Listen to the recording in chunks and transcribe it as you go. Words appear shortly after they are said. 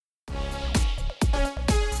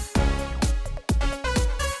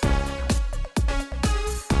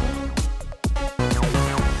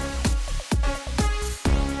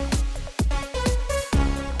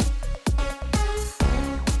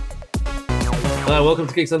Hello, welcome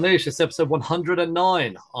to Geeks Unleashed. It's episode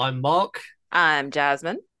 109. I'm Mark, I'm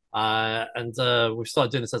Jasmine. and we've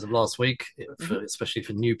started doing this as of last week, hmm especially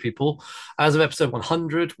for new people. As of episode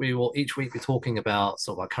 100, we will each week be talking about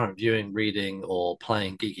sort of our current viewing, reading, or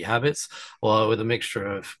playing geeky habits, or with a mixture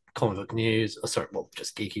of comic book news,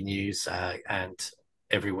 just geeky news, and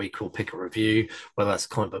every week we'll pick a review, whether that's a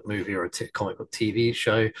comic book movie or a comic book TV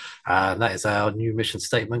show. And that is our new mission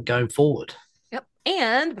statement going forward. Yep.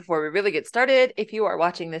 And before we really get started, if you are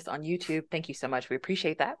watching this on YouTube, thank you so much. We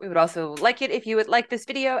appreciate that. We would also like it if you would like this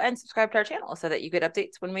video and subscribe to our channel so that you get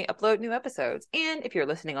updates when we upload new episodes. And if you're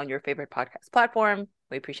listening on your favorite podcast platform,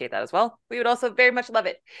 we appreciate that as well. We would also very much love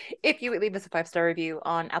it if you would leave us a 5-star review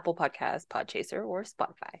on Apple Podcasts, Podchaser, or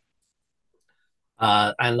Spotify.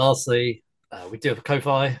 And lastly, we do have a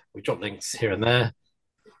Ko-Fi. We drop links here and there.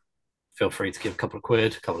 Feel free to give a couple of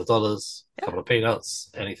quid, a couple of dollars, a Yep. couple of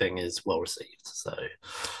peanuts. Anything is well received. So,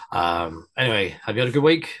 anyway, have you had a good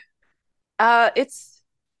week? It's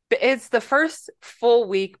the first full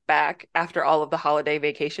week back after all of the holiday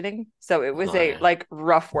vacationing. So it was a No, like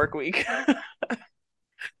rough work week.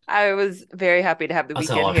 I was very happy to have the that's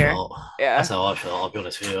how weekend I here. felt. That's Yeah. how I felt. I'll be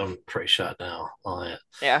honest with you. I'm pretty shut now. Like,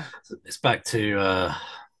 Yeah. it's back to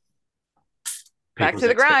Back people's to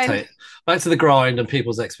the grind. back to the grind and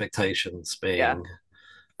people's expectations Yeah. being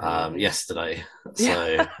hmm yesterday.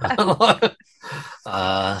 Yeah. So,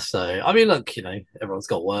 so I mean, look, everyone's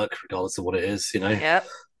got work regardless of what it is. Yep.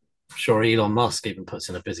 I'm sure Elon Musk even puts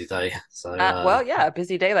in a busy day. So, Well, yeah, a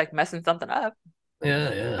busy day like messing something up.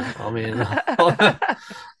 yeah, yeah. I mean,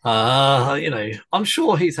 I'm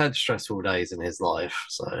sure he's had stressful days in his life.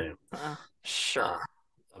 So, Sure. uh,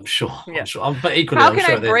 I'm sure, Yeah. but equally, How I'm can I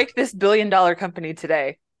sure then. break this billion-dollar company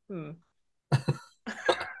today? Hmm.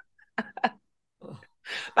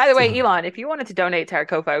 By the way, Elon, if you wanted to donate to our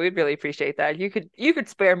Ko-Fi, we'd really appreciate that. You could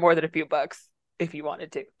spare more than a few bucks if you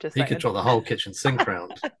wanted to. Just He could saying. drop the whole kitchen sink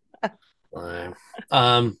round. So,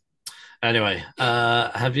 um, anyway,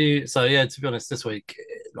 have you? So yeah, to be honest, this week,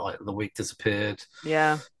 like the week disappeared.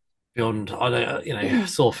 Yeah. Beyond, I don't,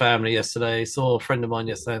 saw family yesterday, saw a friend of mine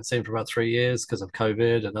yesterday, and seen him for about 3 years because of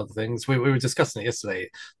COVID and other things. We were discussing it yesterday.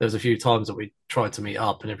 There was a few times that we tried to meet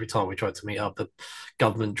up, and every time we tried to meet up, the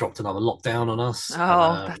government dropped another lockdown on us. And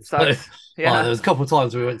Oh, that so, sucks. Yeah. there was a couple of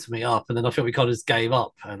times we went to meet up, and then I think we kind of just gave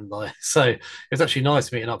up. And so it was actually nice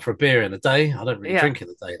meeting up for a beer in the day. I don't really Yeah. drink in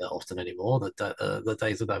the day that often anymore. The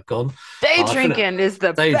days that have gone. Day I fin- drinking is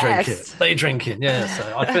the best. Day drinking, yeah.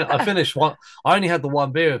 So I finished one. I only had the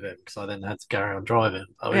one beer with him because I then had to carry on driving.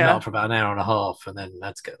 We met Yeah. up for about an hour and a half, and then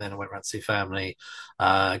had to get. Then I went around to see family.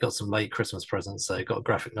 Got some late Christmas presents. So got a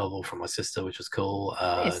graphic novel from my sister, which was cool.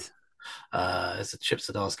 Nice. It's a Chip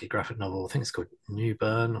Zdarsky graphic novel. I think it's called New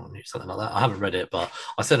Burn or something like that. I haven't read it, but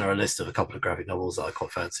I sent her a list of a couple of graphic novels that I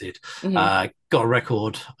quite fancied. hmm Got a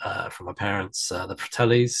record from my parents, the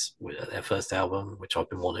Fratellis, their first album, which I've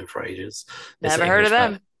been wanting for ages. It's an Never heard of English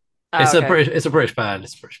band. them. Oh, okay. It's a British band.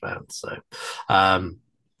 It's a British band. So, um,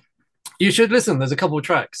 you should listen. There's a couple of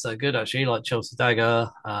tracks that are good actually, like Chelsea Dagger,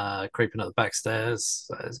 Creeping Up the Backstairs.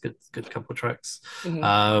 There's good couple of tracks. hmm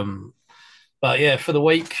Um, but yeah, for the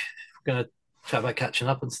week, we're gonna chat about catching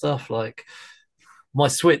up and stuff. Like my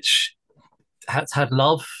Switch has had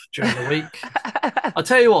love during the week. I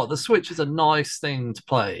tell you what, the Switch is a nice thing to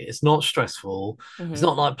play. It's not stressful. It's hmm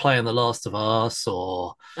not like playing The Last of Us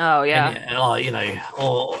or Oh, any, yeah. like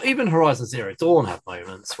or even Horizon Zero Dawn had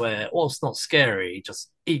moments where, whilst not scary,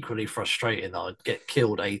 just equally frustrating that I'd get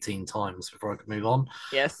killed 18 times before I could move on.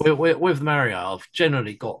 Yes. With Mario, I've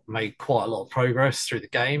generally got made quite a lot of progress through the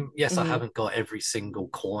game. Yes, I hmm haven't got every single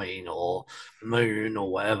coin or moon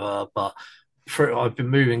or whatever, but I've been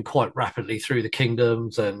moving quite rapidly through the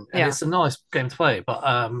kingdoms, and Yeah. it's a nice game to play.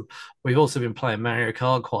 But we've also been playing Mario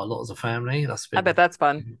Kart quite a lot as a family. That's I bet been that's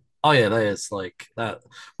fun. Oh yeah, there's like that.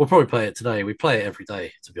 We'll probably play it today. We play it every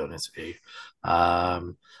day, to be honest with you.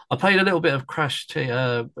 I played a little bit of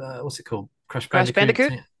what's it called? Crash Crash Bandicoot.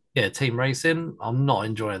 Bandicoot? Yeah, Team Racing. I'm not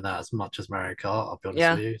enjoying that as much as Mario Kart. I'll be honest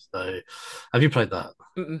Yeah. with you. So, have you played that?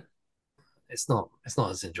 Mm-mm. It's not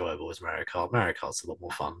as enjoyable as Mario Kart. Mario Kart's a lot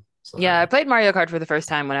more fun. So, Yeah, I played Mario Kart for the first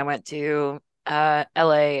time when I went to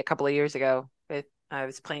LA a couple of years ago. I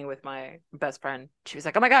was playing with my best friend. She was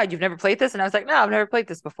like, "Oh my God, you've never played this?" And I was like, "No, I've never played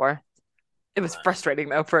this before." It was frustrating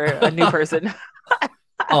though for a new person.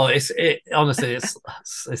 oh, it honestly,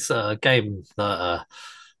 it's a game that,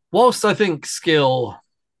 whilst I think skill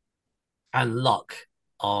and luck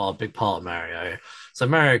are a big part of Mario. So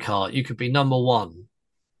Mario Kart, you could be number one,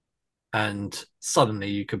 and suddenly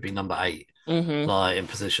you could be number eight, hmm like in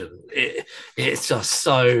position. It's just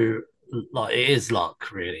so like it is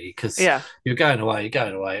luck really, because Yeah. you're going away.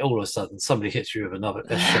 All of a sudden, somebody hits you with another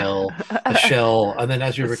a shell, and then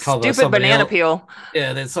as you recover, Stupid somebody banana else. peel.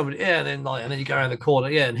 Yeah, then somebody, yeah, then like, and then you go around the corner,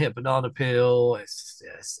 yeah, and hit banana peel.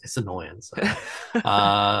 It's annoying. So,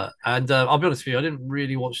 I'll be honest with you, I didn't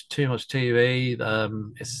really watch too much TV.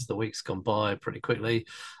 It's the week's gone by pretty quickly.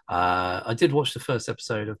 I did watch the first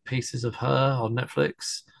episode of Pieces of Her on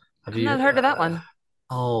Netflix. Have I've you? not heard of that one.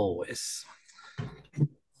 Oh, it's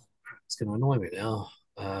going to annoy me now.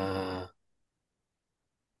 Uh,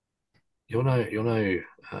 you'll know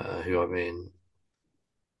who I mean.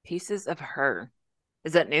 Pieces of Her.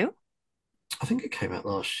 Is that new? I think it came out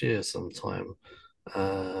last year sometime.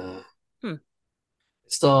 Uh, Hmm.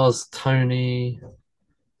 it stars Tony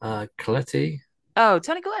Colletti. Oh,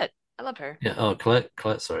 Toni Collette. I love her. Yeah, oh Colette,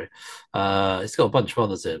 sorry. It's got a bunch of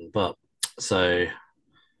others in, but so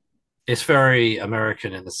it's very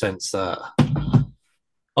American in the sense that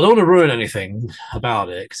I don't want to ruin anything about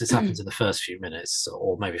it because this happens in the first few minutes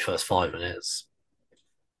or maybe first 5 minutes.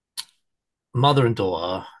 Mother and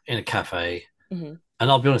daughter in a cafe, Hmm. and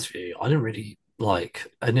I'll be honest with you, I didn't really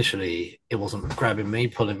like initially. It wasn't grabbing me,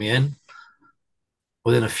 pulling me in.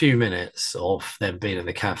 Within a few minutes of them being in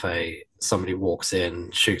the cafe, somebody walks in,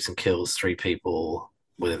 shoots and kills 3 people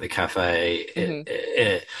within the cafe. Hmm.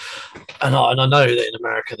 And I know that in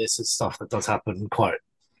America, this is stuff that does happen quite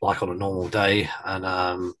like on a normal day. And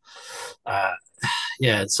uh,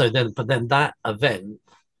 yeah, so then that event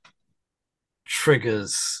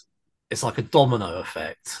triggers, it's like a domino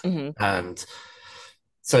effect. Hmm. And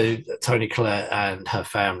so Tony Collette and her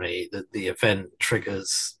family, the event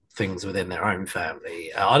triggers things within their own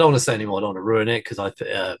family. I don't want to say anymore. I don't want to ruin it because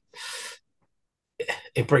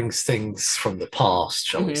it brings things from the past,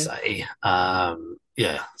 shall we Hmm. say?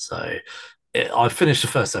 Yeah. So I finished the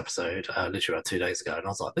first episode literally about 2 days ago, and I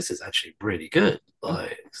was like, this is actually really good.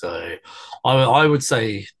 Like, so I would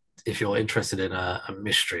say if you're interested in a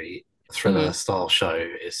mystery Hmm. thriller style show,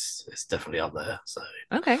 it's definitely up there. So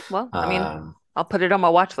Okay. Well, I mean, um, I'll put it on my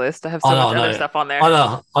watch list. I have I so know, much I other know, stuff on there. I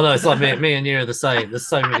know, I know. It's like me and you are the same. There's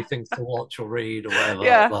so many things to watch or read or whatever.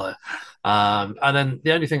 Yeah. Like, and then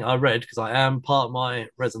the only thing I read because I am part of my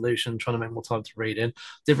resolution trying to make more time to read in.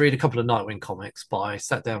 Did read a couple of Nightwing comics, but I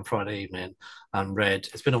sat down Friday evening and read.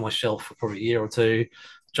 It's been on my shelf for probably a year or two.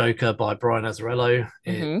 Joker by Brian Azzarello.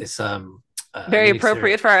 Hmm. It's a Very mini series.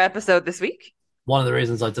 appropriate for our episode this week. One of the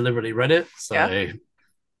reasons I deliberately read it. Yeah. So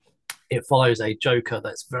it follows a Joker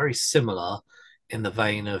that's very similar in the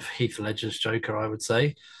vein of Heath Ledger's Joker, I would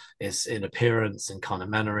say. It's in appearance and kind of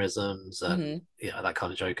mannerisms and Hmm. that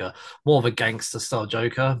kind of Joker. More of a gangster style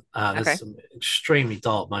Joker. There's Okay. some extremely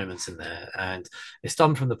dark moments in there, and it's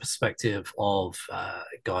done from the perspective of a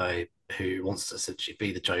guy who wants to essentially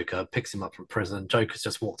be the Joker, picks him up from prison. Joker's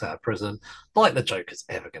just walked out of prison, like the Joker's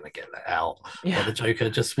ever going to get let out, but Yeah. the Joker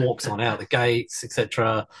just walks on out the gates,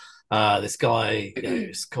 etc. This guy,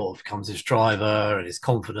 sort of becomes his driver and he's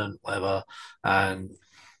confident, whatever, and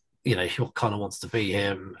he kind of wants to be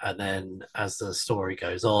him. And then as the story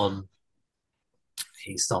goes on,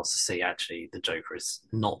 he starts to see actually the Joker is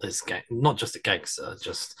not just a gangster,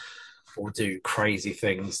 just will do crazy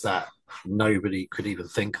things that nobody could even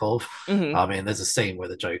think of. Hmm. I mean, there's a scene where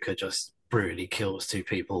the Joker just brutally kills 2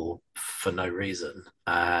 people for no reason,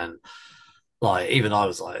 and like even I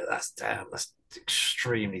was like, that's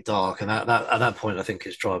extremely dark. And at that point, I think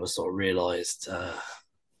his driver sort of realised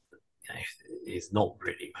is not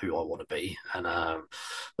really who I want to be. And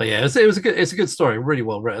but yeah, it's a good story, really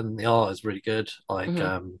well written. The art is really good. Like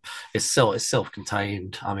Hmm. it's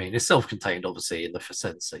self-contained. I mean, it's self-contained obviously in the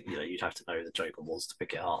sense that you'd have to know the Joker was to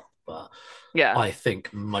pick it up, but Yeah. I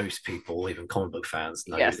think most people, even comic book fans,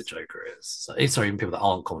 know who the Yes. Joker is. So, sorry, even people that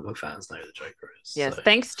aren't comic book fans know who the Joker is. Yes. So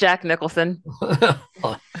Thanks, Jack Nicholson.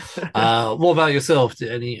 what about yourself?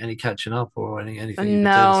 Did any catching up or anything you've been doing?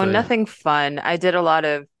 No, So nothing fun. I did a lot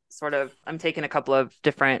of I'm taking a couple of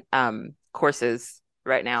different courses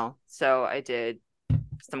right now. So I did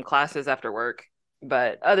some classes after work,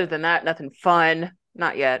 but other than that, nothing fun.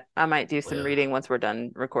 Not yet. I might do some yeah, reading once we're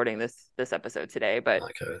done recording this episode today, but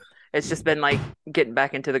okay. it's just been like getting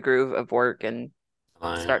back into the groove of work and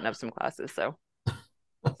I, starting up some classes. So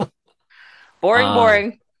boring, uh,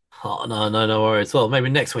 boring. oh, no worries. Well, maybe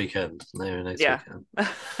next weekend. Maybe next Yeah.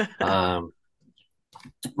 weekend. Um,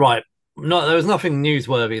 right. No, there was nothing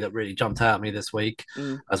newsworthy that really jumped out at me this week.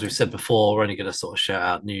 Mm. As we've said before, we're only going to sort of shout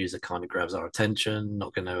out news that kind of grabs our attention.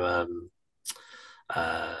 Not going to,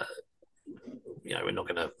 uh, we're not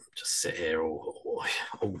going to just sit here all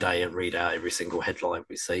day and read out every single headline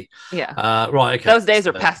we see. Yeah. Right. Okay. Those days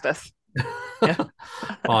are past us. Yeah.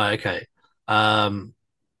 Right. Okay. Hold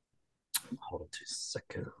on. 2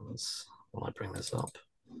 seconds while I bring this up.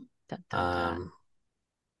 Dun, dun,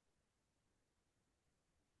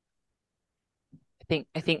 dun.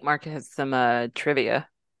 I think Mark has some trivia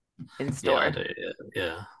in Yeah, I store, do.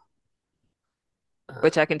 Yeah.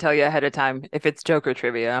 which I can tell you ahead of time. If it's Joker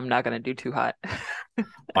trivia, I'm not going to do too hot.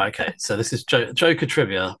 Right, okay. So this is Joker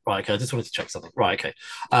trivia. Right, okay. I just wanted to check something. Right, okay.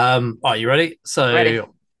 Right, you ready? Ready. So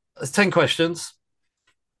there's 10 questions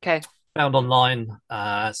Okay. found online,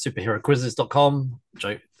 superheroquizzes.com.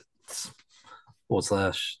 Joke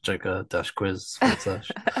 / Joker dash quiz /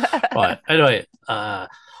 Right. Anyway,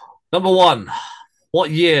 number one. What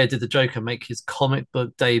year did the Joker make his comic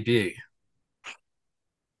book debut?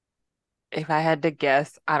 If I had to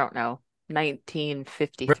guess, I don't know.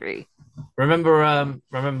 1953. Remember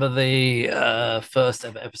the first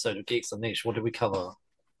ever episode of Geeks Unleashed? What did we cover?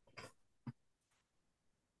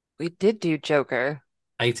 We did do Joker.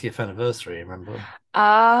 80th anniversary, remember?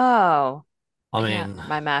 Oh, I yeah. mean,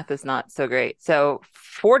 My math is not so great. So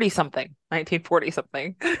 40 something, 1940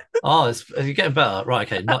 something. oh, it's you're getting better. Right,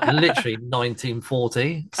 okay. Not literally 1940.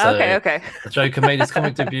 Okay, So okay. the Joker made his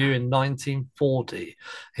comic debut in 1940.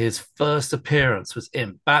 His first appearance was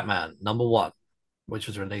in Batman #1, which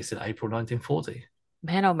was released in April 1940.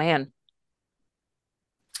 Man, oh man.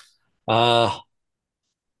 Uh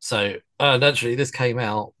naturally this came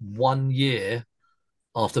out 1 year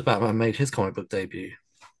after Batman made his comic book debut.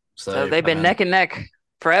 So So they've been Batman neck and neck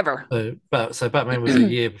forever. so Batman was a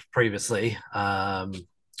year previously. I'm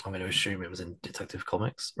going to assume it was in Detective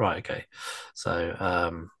Comics. Right, okay. So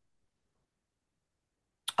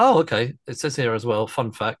oh, okay. It says here as well,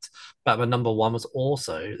 fun fact, Batman #1 was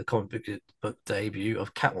also the comic book debut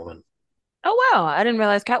of Catwoman. Oh wow, I didn't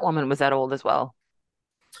realize Catwoman was that old as well.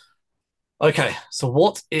 Okay, so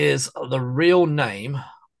what is the real name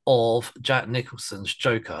of Jack Nicholson's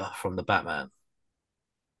Joker from the Batman?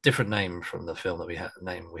 Different name from the film that we have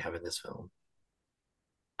in this film.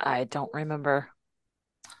 I don't remember.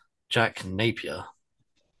 Jack Napier.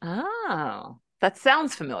 Oh, that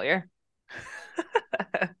sounds familiar.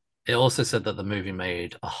 It also said that the movie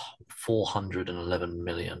made 411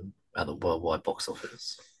 million at the worldwide box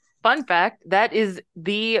office. Fun fact, that is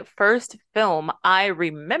the first film I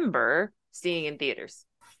remember seeing in theaters.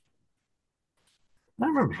 I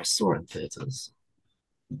remember I saw it in theaters.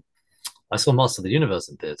 I saw Master of the Universe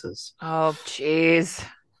in theaters. Oh, jeez.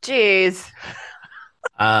 Jeez.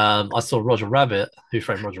 I saw Roger Rabbit, Who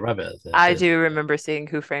Framed Roger Rabbit at I theaters. do remember seeing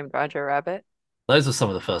Who Framed Roger Rabbit. Those are some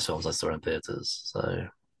of the first films I saw in theaters. So,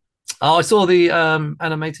 oh, I saw the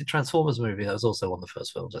animated Transformers movie. That was also one of the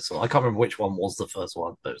first films I saw. I can't remember which one was the first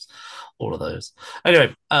one, but it was all of those.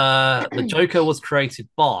 Anyway, the Joker was created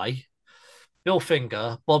by Bill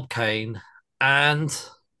Finger, Bob Kane, and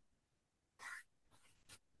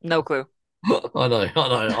No clue. I know.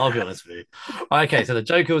 I'll be honest with you. Okay, so the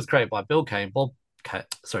Joker was created by Bill Finger,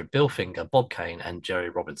 Bob Kane, and Jerry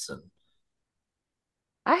Robinson.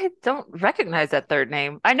 I don't recognize that third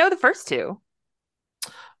name. I know the first two.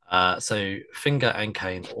 So Finger and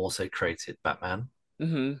Kane also created Batman,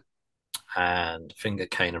 Hmm. and Finger,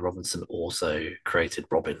 Kane, and Robinson also created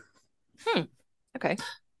Robin. Okay.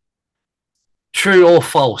 True or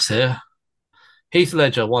false here? Heath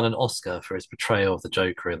Ledger won an Oscar for his portrayal of the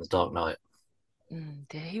Joker in The Dark Knight.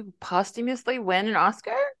 Did he posthumously win an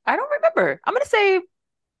Oscar? I don't remember. I'm gonna say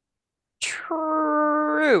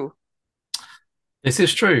true. This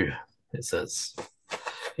is true, it says.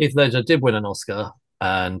 Heath Ledger did win an Oscar,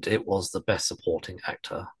 and it was the Best Supporting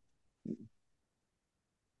Actor.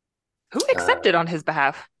 Who accepted on his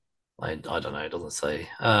behalf? I don't know. It doesn't say.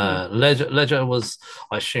 Hmm. Ledger was.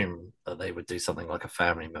 I assume that they would do something like a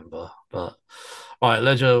family member, but right.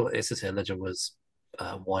 Ledger. It says here. Ledger was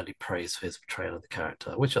widely praised for his portrayal of the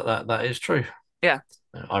character, which that is true. Yeah.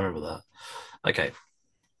 I remember that. Okay.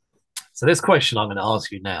 So this question I'm going to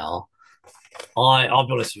ask you now. I'll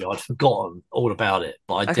be honest with you. I'd forgotten all about it,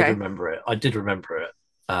 but I did Okay. remember it. I did remember it.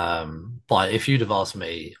 But if you'd have asked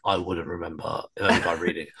me, I wouldn't remember only by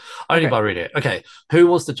reading. Only Okay. by reading it. Okay, who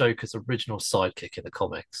was the Joker's original sidekick in the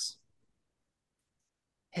comics?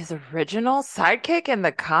 His original sidekick in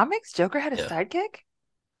the comics? Joker had a Yeah, sidekick?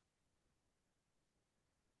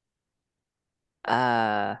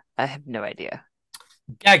 I have no idea.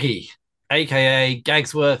 Gaggy, aka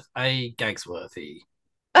Gagsworth, a Gagsworthy.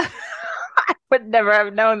 I would never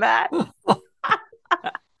have known that.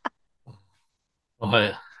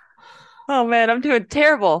 Right. Oh man, I'm doing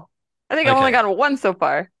terrible. I think I've only Okay. got one so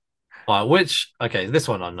far. Right. Okay, this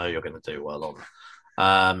one I know you're going to do well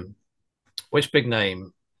on. Which big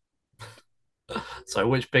name? So,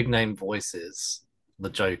 which big name voices the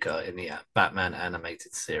Joker in the Batman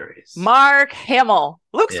animated series? Mark Hamill,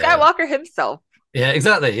 Luke Yeah. Skywalker himself. Yeah,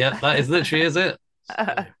 exactly. Yeah, that is literally is it.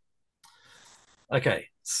 So, okay,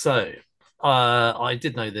 so I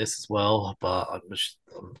did know this as well, but I'm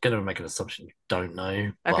going to make an assumption you don't know.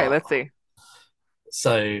 Okay, But let's see.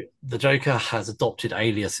 so the Joker has adopted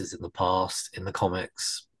aliases in the past in the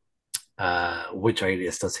comics. Which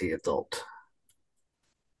alias does he adopt?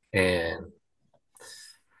 And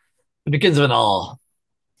it begins with an R.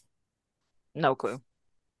 No clue.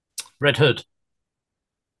 Red Hood.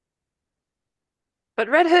 But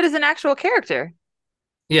Red Hood is an actual character.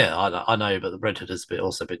 Yeah, I know, but the Red Hood has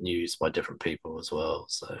also been used by different people as well.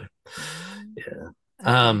 So Mm, yeah.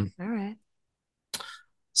 okay, all right.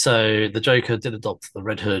 So the Joker did adopt the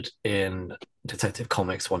Red Hood in Detective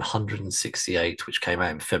Comics 168, which came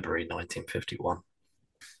out in February 1951.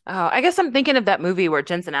 Oh, I guess I'm thinking of that movie where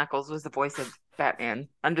Jensen Ackles was the voice of Batman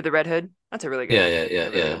Under the Red Hood. That's Yeah, yeah, a yeah,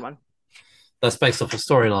 really good yeah. one. That's based off a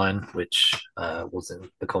storyline which was in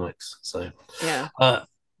the comics. So Yeah. uh,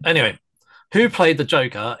 anyway, who played the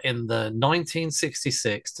Joker in the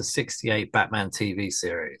 1966 to 68 Batman TV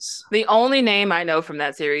series? The only name I know from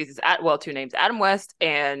that series is two names, Adam West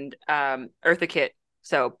and Eartha Kitt.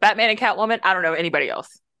 So Batman and Catwoman, I don't know anybody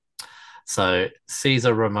else. So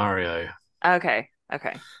Cesar Romero Okay.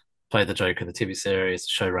 Okay. played the Joker in the TV series. The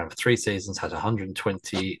show ran for 3 seasons, had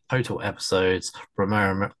 120 total episodes.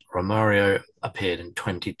 Romero appeared in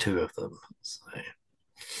 22 of them. So.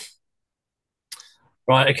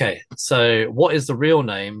 Right, okay. So, what is the real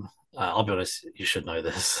name? I'll be honest, you should know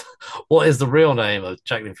this. What is the real name of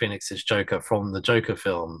Joaquin Phoenix's Joker from the Joker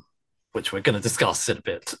film, which we're going to discuss in a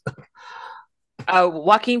bit?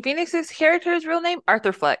 Joaquin Phoenix's character's real name,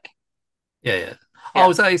 Arthur Fleck. Yeah, yeah. Yeah. Oh,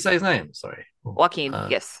 is that how you say his name? Sorry. Joaquin,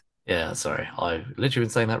 yes. Yeah, sorry. I've literally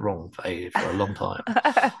been saying that wrong for a long time.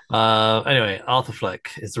 Anyway, Arthur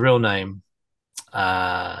Fleck is the real name,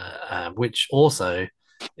 which also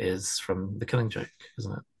is from The Killing Joke,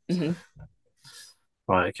 isn't it? Mm-hmm.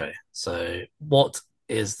 Right, okay. So, what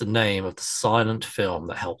is the name of the silent film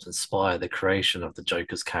that helped inspire the creation of the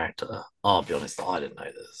Joker's character? I'll be honest, I didn't know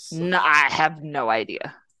this. So. No, I have no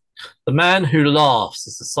idea. The Man Who Laughs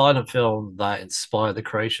is the silent film that inspired the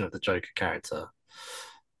creation of the Joker character.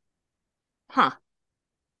 Huh.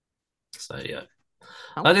 So, yeah.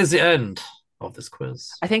 Oh. That is the end of this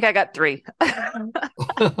quiz. I think I got 3.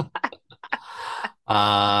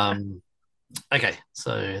 Okay,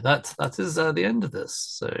 so that is the end of this.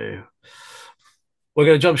 So we're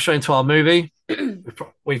going to jump straight into our movie.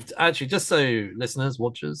 We've actually, just so listeners,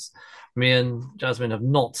 watchers, me and Jasmine have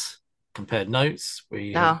not compared notes.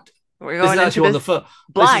 No, we're This going is actually into this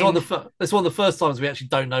blind. this is one of the first times we actually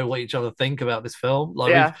don't know what each other think about this film. Like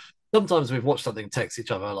Yeah. sometimes we've watched something, text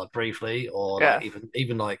each other like briefly, or Yeah. like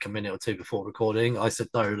even like a minute or two before recording. I said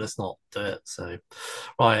no, let's not do it. So,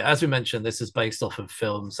 right, as we mentioned, this is based off of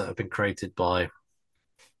films that have been created by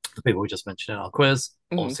the people we just mentioned in our quiz,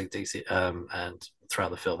 obviously DC, and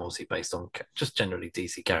throughout the film, obviously based on just generally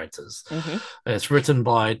DC characters. It's written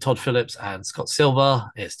by Todd Phillips and Scott Silver.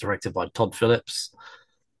 It's directed by Todd Phillips,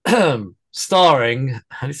 starring,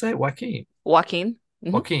 how do you say it, Joaquin? Joaquin.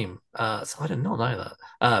 Joaquin. So I did not know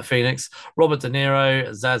that. Phoenix, Robert De Niro,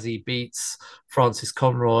 Zazie Beetz, Francis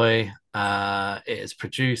Conroy. It is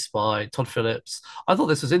produced by Todd Phillips. I thought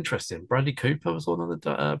this was interesting. Bradley Cooper was one of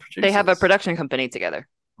the producers. They have a production company together.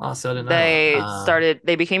 So I didn't know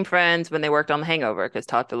they became friends when they worked on The Hangover because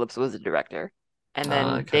Todd Phillips was the director. And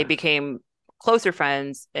then they became closer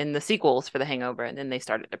friends in the sequels for The Hangover, and then they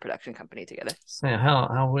started a production company together. So yeah,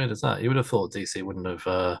 how weird is that? You would have thought DC wouldn't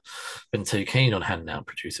have been too keen on handing out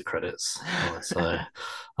producer credits. So,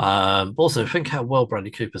 also think how well Bradley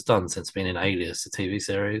Cooper's done since being in Alias, the TV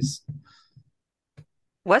series.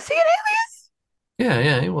 Was he in Alias?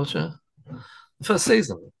 Yeah, he was. Yeah, the first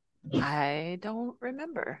season. I don't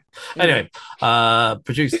remember. Anyway,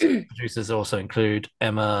 producers also include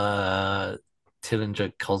Emma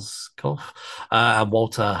Tillinger-Koskov and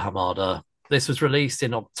Walter Hamada. This was released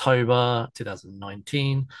in October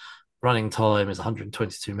 2019. Running time is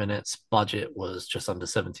 122 minutes. Budget was just under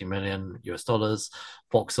 70 million US dollars.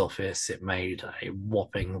 Box office, it made a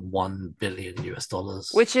whopping 1 billion US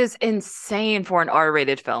dollars, which is insane for an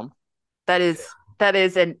R-rated film. That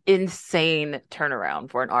is an insane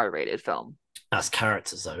turnaround for an R-rated film. That's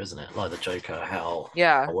characters, though, isn't it? Like the Joker, how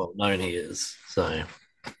well known he is. So,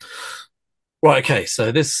 right, okay.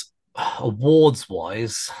 So this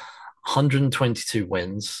awards-wise, 122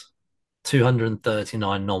 wins,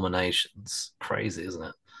 239 nominations. Crazy, isn't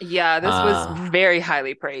it? Yeah, this was very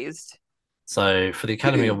highly praised. So for the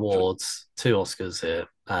Academy Awards, 2 Oscars here.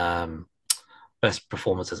 best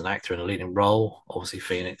performance as an actor in a leading role. Obviously,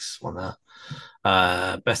 Phoenix won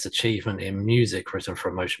that. Best achievement in music written for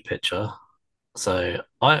a motion picture. So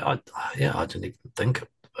yeah, I didn't even think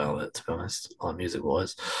about it, to be honest, on music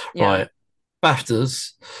wise. Yeah. Right.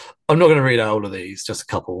 BAFTAs. I'm not going to read out all of these, just a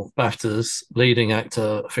couple. BAFTAs, leading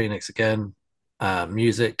actor, Phoenix again,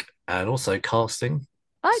 music, and also casting.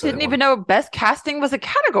 I So they didn't even won. know best casting was a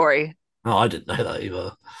category. Oh, I didn't know that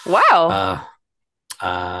either. Wow. Uh,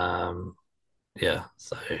 um, yeah.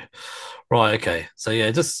 So, right. Okay. So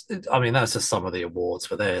yeah, I mean, that's just some of the awards,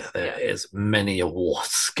 but there Yeah. is many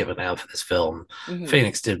awards given out for this film. Hmm.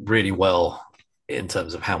 Phoenix did really well in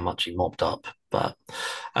terms of how much he mopped up. But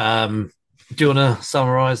do you want to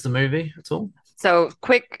summarize the movie at all? So,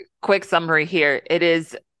 quick summary here. It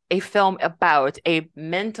is a film about a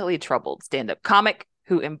mentally troubled stand-up comic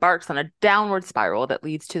who embarks on a downward spiral that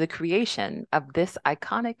leads to the creation of this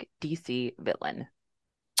iconic DC villain.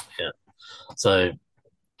 Yeah. So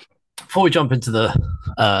before we jump into the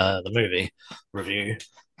movie review,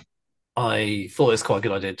 I thought it's quite a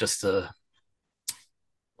good idea just to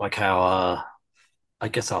like how I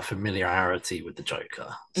guess our familiarity with the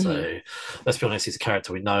Joker. Hmm. So let's be honest, he's a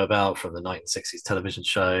character we know about from the 1960s television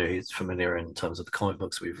show. He's familiar in terms of the comic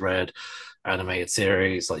books we've read, animated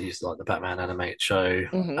series like the Batman animated show,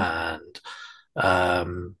 Hmm. and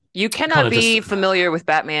um, You kind cannot of just be familiar with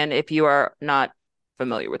Batman if you are not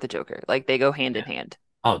familiar with the Joker. Like they go hand in yeah. hand.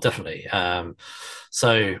 Oh, definitely.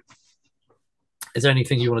 So is there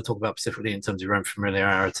anything you want to talk about specifically in terms of your own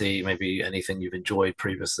familiarity? Maybe anything you've enjoyed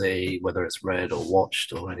previously, whether it's read or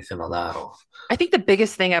watched or anything like that? Or I think the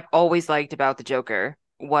biggest thing I've always liked about the Joker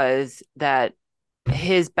was that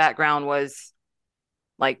his background was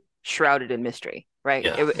like shrouded in mystery, right?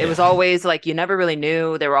 yeah, It yeah. was always like you never really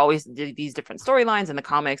knew. There were always these different storylines in the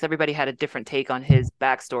comics. Everybody had a different take on his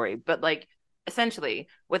backstory, but like essentially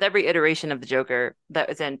with every iteration of the Joker that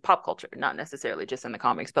is in pop culture, not necessarily just in the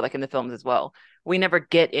comics, but like in the films as well, we never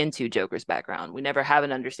get into Joker's background. We never have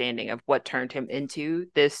an understanding of what turned him into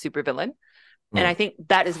this supervillain. And Mm, I think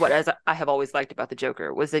that is what as I have always liked about the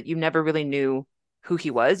Joker was that you never really knew who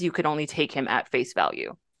he was. You could only take him at face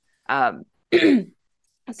value. Um,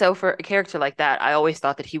 so for a character like that, I always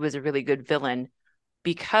thought that he was a really good villain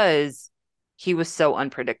because he was so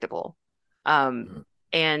unpredictable. Um, mm,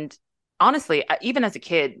 and honestly, even as a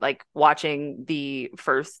kid, like watching the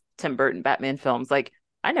first Tim Burton Batman films, like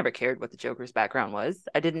I never cared what the Joker's background was.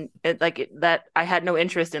 I didn't that. I had no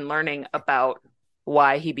interest in learning about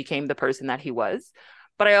why he became the person that he was.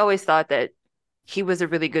 But I always thought that he was a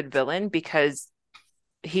really good villain because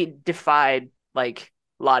he defied like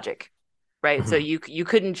logic, right? So mhm, you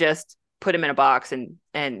couldn't just put him in a box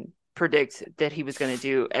and predict that he was going to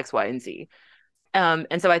do X, Y, and Z.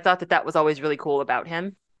 And so I thought that that was always really cool about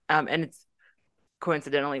him. And it's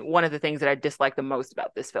coincidentally one of the things that I dislike the most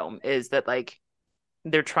about this film is that like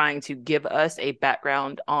they're trying to give us a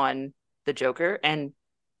background on the Joker, and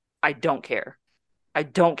I don't care. I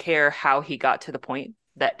don't care how he got to the point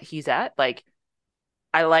that he's at. Like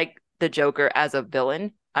I like the Joker as a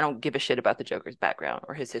villain. I don't give a shit about the Joker's background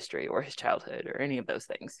or his history or his childhood or any of those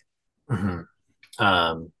things. mhm.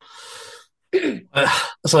 Um,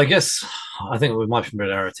 so I think with my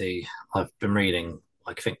familiarity, I've been reading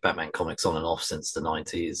like I think Batman comics on and off since the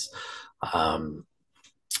 90s. Um,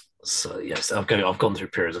 so yes, I've gone through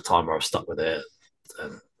periods of time where I've stuck with it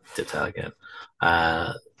and dipped out again.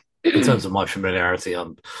 Uh, in terms of my familiarity,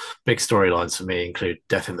 big storylines for me include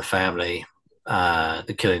Death in the Family,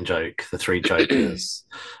 The Killing Joke, The Three Jokers,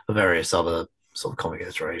 various other sort of comic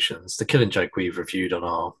iterations. The Killing Joke we've reviewed on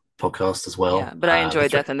our podcast as Yeah, well. but I The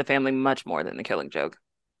enjoyed three, Death in the Family much more than The Killing Joke.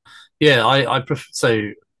 yeah, I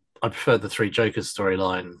prefer the Three Jokers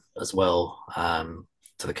storyline as well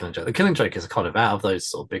to the Killing Joke. The Killing Joke is kind of out of those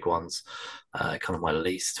sort of big ones, kind of my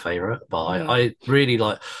least favorite. But Mm-hmm. I really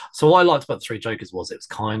like. So what I liked about the Three Jokers was it was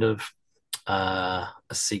kind of a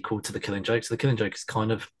sequel to the Killing Joke. So the Killing Joke is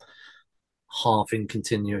kind of half in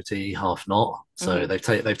continuity, half not. So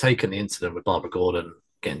Mm-hmm. they've taken the incident with Barbara Gordon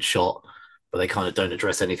getting shot, but they kind of don't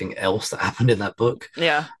address anything else that happened in that book.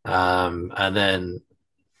 Yeah. And then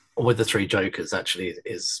with the Three Jokers, actually,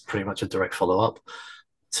 is pretty much a direct follow up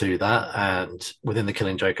to that. And within the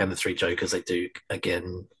Killing Joke and the Three Jokers, they do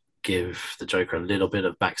again give the Joker a little bit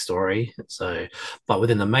of backstory. So, but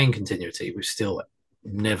within the main continuity, we've still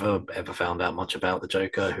never ever found out much about the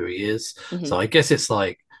Joker, who he is. Mm-hmm. So I guess it's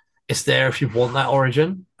like it's there if you want that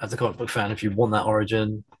origin as a comic book fan. If you want that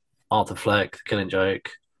origin, Arthur Fleck, the Killing Joke,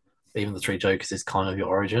 even the Three Jokers is kind of your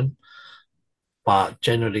origin. But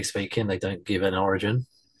generally speaking, they don't give an origin.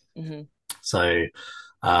 Mm-hmm. So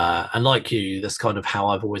And like you, that's kind of how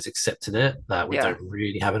I've always accepted it, that we Yeah. don't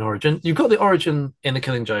really have an origin. You've got the origin in The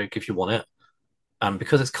Killing Joke if you want it,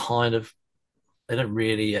 because it's kind of, they don't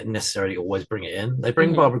really necessarily always bring it in. They bring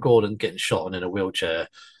Hmm. Barbara Gordon getting shot and in a wheelchair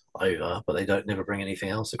over, but they don't never bring anything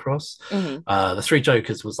else across. Hmm. The Three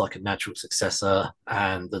Jokers was like a natural successor,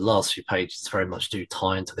 and the last few pages very much do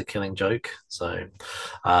tie into The Killing Joke. So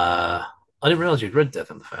I didn't realize you'd read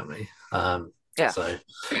Death in the Family. Yeah. So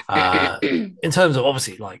in terms of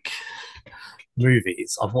obviously like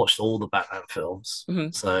movies, I've watched all the Batman films. Hmm.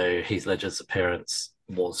 So Heath Ledger's appearance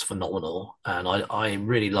was phenomenal, and I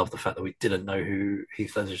really love the fact that we didn't know who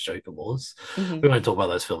Heath Ledger's Joker was. Hmm. We won't talk about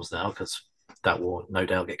those films now because that will no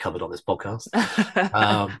doubt get covered on this podcast.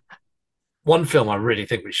 Um, one film I really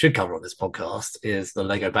think we should cover on this podcast is the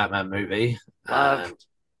Lego Batman movie, Love.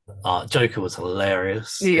 and Joker was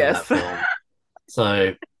hilarious in that Yes. film.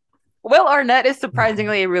 So, Will Arnett is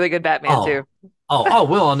surprisingly a really good Batman oh, too.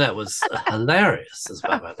 Will Arnett was hilarious as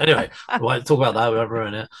Batman. Anyway, we won't talk about that. We won't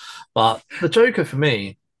ruin it. But the Joker for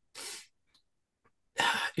me,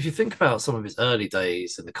 if you think about some of his early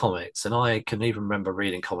days in the comics, and I can even remember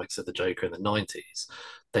reading comics of the Joker in the 90s,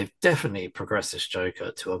 they've definitely progressed this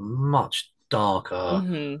Joker to a much darker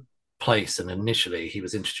Hmm. place. And initially, he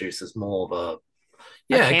was introduced as more of a, A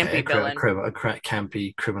yeah, okay, campy villain. a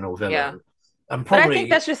campy criminal Yeah. villain. And But I think probably,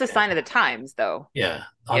 that's just a sign of the times, though. yeah,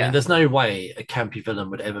 I mean, Yeah. there's no way a campy villain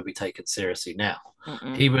would ever be taken seriously now.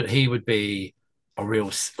 Mm-mm. He would be a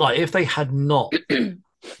real, like, if they had not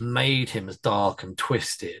made him as dark and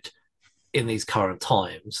twisted in these current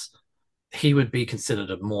times, he would be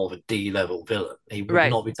considered a more of a D level villain. He would Right.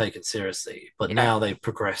 not be taken seriously. But Yeah. now they've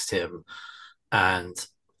progressed him and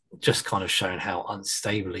just kind of shown how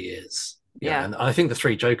unstable he is. Yeah. And I think the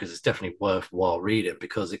Three Jokers is definitely worthwhile reading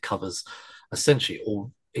because it covers essentially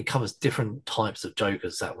it covers different types of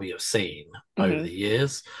Jokers that we have seen over Hmm. the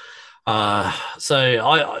years.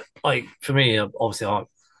 So I for me, obviously, I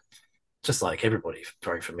just like everybody,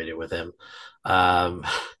 very familiar with him. Um,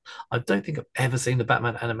 I don't think I've ever seen the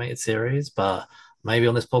Batman animated series, but maybe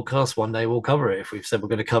on this podcast one day we'll cover it. If we've said we're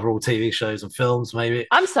going to cover all TV shows and films, maybe.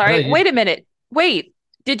 I'm I know sorry. you, Wait a minute. Wait.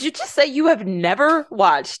 Did you just say you have never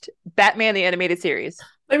watched Batman the Animated Series?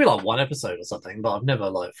 maybe like one episode or something, but I've never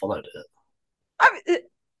like followed it.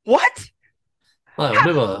 What? Like, I've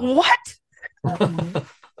never, What?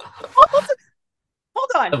 Hold, hold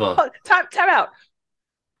on. never. Time out.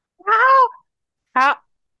 How? How?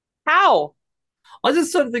 How? I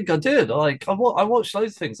just don't think I did. Like I watched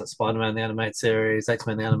those things like Spider-Man the animated series,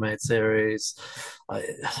 X-Men the animated series. I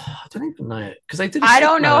don't even know because they did. I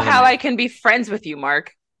don't know how I can be friends with you,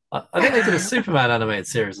 Mark. I think they did a Superman animated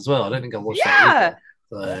series as well. I don't think I watched Yeah.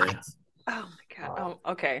 that either. So Oh my god.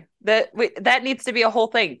 Oh, okay. That needs to be a whole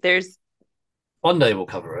thing. There's one day we'll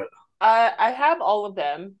cover it. I have all of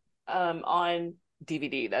them on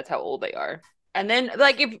DVD. That's how old they are. And then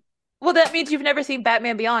like if well that means you've never seen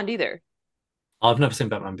Batman Beyond either. I've never seen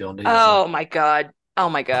Batman Beyond either. Oh my god. Oh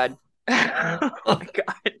my god. Oh my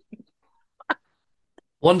god.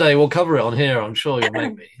 One day we'll cover it on here. I'm sure you'll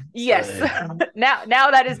make me. Yes. So. Now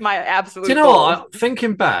that is my absolute Do you know goal. what?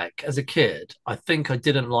 Thinking back as a kid, I think I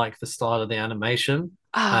didn't like the style of the animation.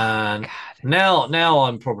 Oh, And God. now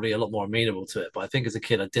I'm probably a lot more amenable to it. But I think as a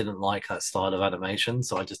kid, I didn't like that style of animation,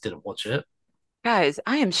 so I just didn't watch it. Guys,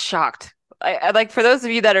 I am shocked. I like for those of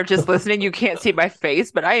you that are just listening, you can't see my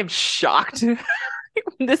face, but I am shocked.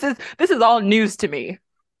 This is all news to me.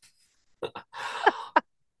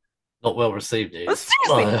 Not well received news.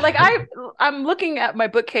 Seriously, like I'm looking at my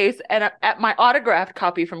bookcase and at my autographed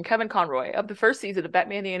copy from Kevin Conroy of the first season of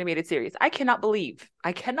Batman the Animated Series. I cannot believe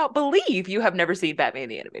you have never seen Batman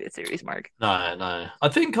the Animated Series, Mark. No. I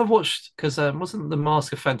think I've watched because wasn't the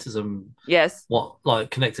Mask of Phantasm Yes. what like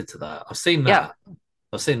connected to that? I've seen that. Yeah.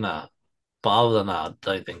 I've seen that. But other than that, I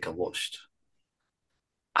don't think I've watched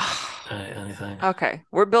anything. Okay,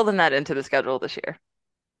 we're building that into the schedule this year.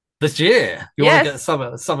 This year, you Yes. want to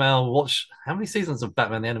get somehow watch how many seasons of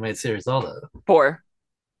Batman the Animated Series are there? 4.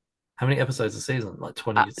 How many episodes a season? Like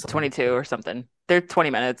 20? 22 or something. They're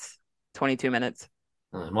 20 minutes, 22 minutes.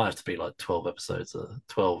 It might have to be like 12 episodes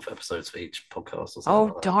for each podcast or something. Oh,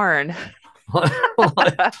 like darn.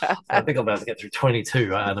 I think I'm about to get through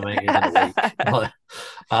 22 animated in a week.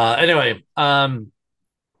 Anyway,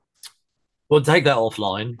 we'll take that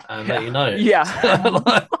offline and let you know.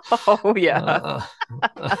 Yeah. Oh, yeah.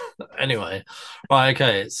 Anyway, right,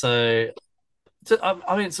 okay. So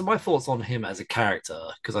my thoughts on him as a character,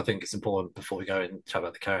 because I think it's important before we go and chat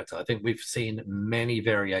about the character. I think we've seen many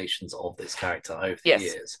variations of this character over the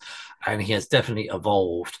years, and he has definitely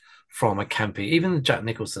evolved from a campy. Even Jack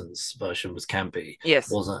Nicholson's version was campy. Yes,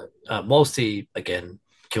 wasn't whilst he again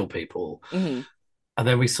kill people. Mm-hmm. And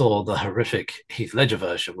then we saw the horrific Heath Ledger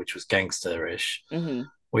version, which was gangster-ish. Mm-hmm.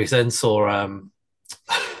 We then saw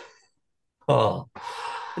oh,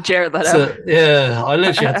 Jared Leto. so yeah, I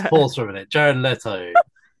literally had to pause for a minute. Jared Leto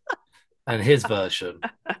and his version,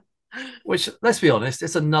 which, let's be honest,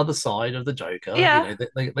 it's another side of the Joker. You Yeah.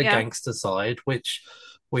 know, the Yeah. gangster side, which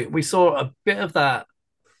we saw a bit of that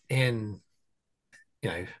in, you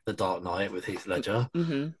know, The Dark Knight with Heath Ledger,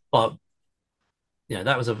 Mm-hmm. but you know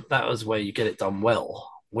that was where you get it done well.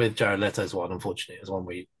 With Jared Leto's one, unfortunately, it was one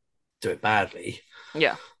we do it badly.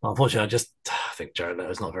 Yeah. Unfortunately, I think Jared Leto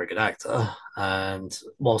is not a very good actor, and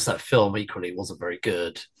whilst that film equally wasn't very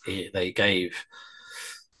good, they gave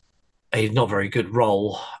a not very good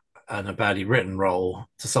role and a badly written role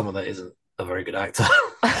to someone that isn't a very good actor.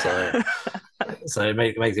 so so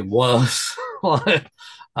makes it worse.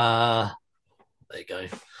 uh, there you go.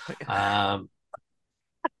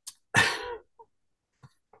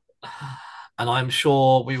 And I'm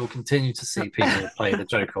sure we will continue to see people play the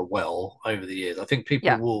Joker well over the years.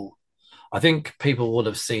 Yeah. I think people will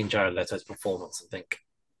have seen Jared Leto's performance and think,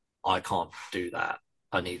 I can't do that.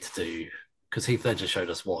 I need to do, because Heath Ledger showed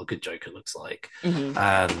us what a good Joker looks like. Mm-hmm.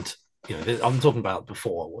 And, you know, I'm talking about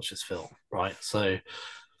before I watched this film, right? So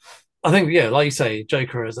I think, yeah, like you say,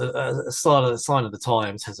 Joker as a sign of the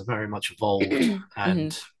times has very much evolved. And,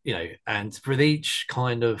 Mm-hmm. you know, and with each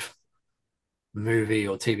kind of movie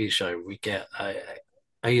or TV show, we get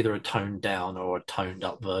either a toned down or a toned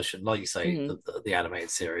up version. Like you say, Mm-hmm. the animated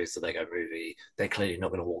series, the Lego movie, they're clearly not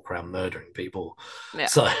going to walk around murdering people. Yeah.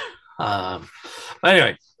 So,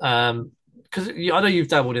 anyway, because I know you've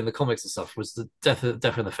dabbled in the comics and stuff. Was the Death in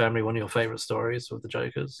the Family one of your favorite stories with the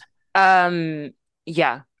Jokers?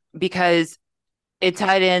 Yeah, because it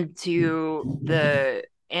tied into the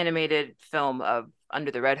animated film of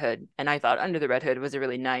Under the Red Hood, and I thought Under the Red Hood was a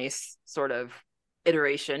really nice sort of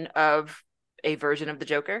iteration of a version of the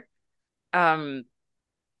Joker. Um,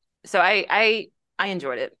 so I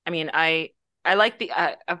enjoyed it. I mean, I like the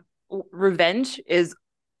revenge is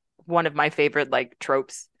one of my favorite like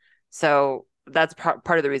tropes. So that's part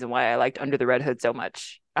of the reason why I liked Under the Red Hood so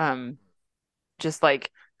much. Just like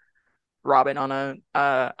Robin on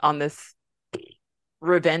a on this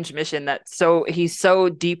revenge mission that so he's so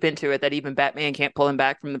deep into it that even Batman can't pull him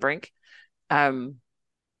back from the brink. Um,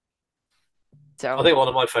 I so think one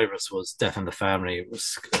of my favorites was Death in the Family. It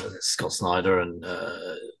was Scott Snyder and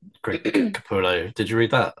Greg Capullo. Did you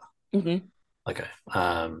read that? mm-hmm. Okay.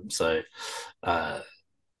 So uh,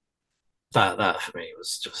 that for me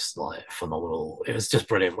was just like phenomenal. It was just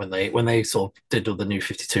brilliant when they sort of did all the new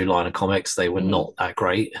 52 line of comics. They were Mm-hmm. not that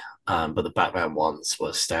great, but the Batman ones were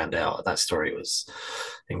standout. That story was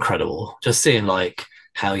incredible. Just seeing like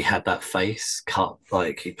how he had that face cut,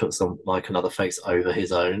 like he put some like another face over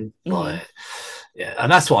his own, Mm-hmm. like yeah,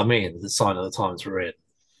 and that's what I mean. The sign of the times we're in.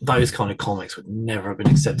 Those kind of comics would never have been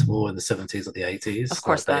acceptable in the 70s or the 80s. Of Like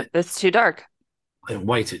course not. That's too dark. they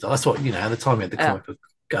way too. That's what you know. At the time, we had the Yeah. comic book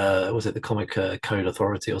was it the Comic Code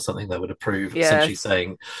Authority or something that would approve, essentially Yes.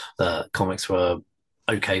 saying that comics were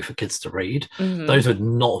okay for kids to read. Mm-hmm. Those would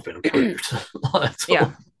not have been approved at Yeah.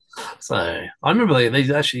 all. So I remember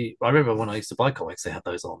they actually. I remember when I used to buy comics, they had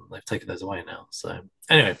those on. They've taken those away now. So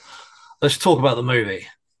anyway, let's talk about the movie.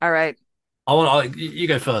 All right. You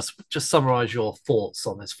go first. Just summarize your thoughts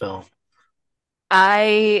on this film.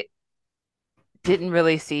 I didn't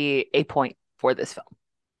really see a point for this film.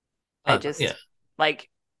 I Yeah, just like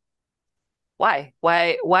why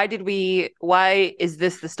is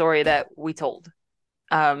this the story that we told?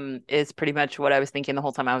 Is pretty much what I was thinking the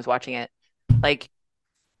whole time I was watching it. Like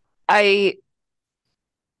I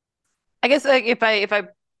I guess like if I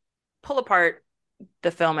pull apart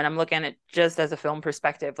the film and I'm looking at it just as a film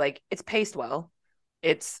perspective, like it's paced well.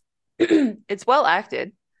 It's it's well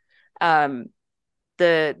acted. Um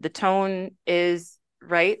the tone is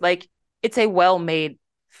right. Like it's a well-made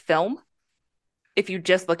film if you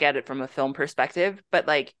just look at it from a film perspective, but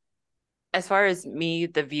like as far as me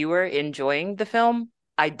the viewer enjoying the film,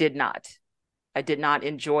 I did not. I did not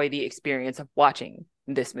enjoy the experience of watching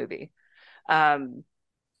this movie. Um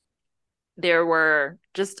there were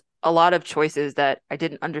just a lot of choices that I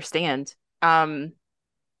didn't understand.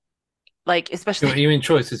 Like especially you mean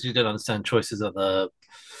choices you didn't understand? Choices that the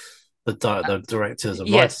directors and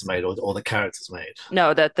writers yes, made, or the characters made.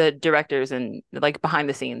 no, that the directors and like behind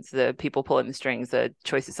the scenes, the people pulling the strings, the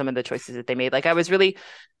choices, some of the choices that they made. Like I was really,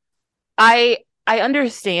 I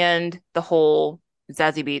understand the whole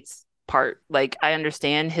Zazie Beetz part. Like I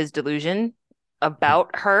understand his delusion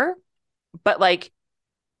about her, but like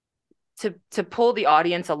to pull the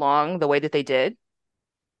audience along the way that they did,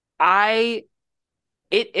 I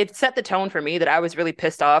it set the tone for me that I was really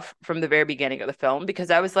pissed off from the very beginning of the film,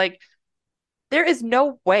 because I was like, there is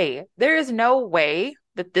no way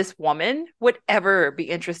that this woman would ever be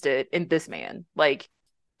interested in this man. Like,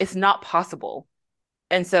 it's not possible.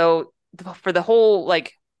 And so for the whole,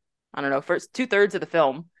 like, I don't know, first 2/3 of the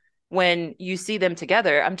film, when you see them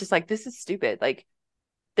together, I'm just like, this is stupid. Like,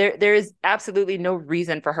 there is absolutely no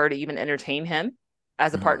reason for her to even entertain him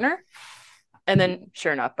as a partner. And then,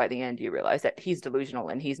 sure enough, by the end, you realize that he's delusional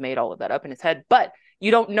and he's made all of that up in his head, but you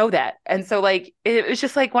don't know that. And so, like, it was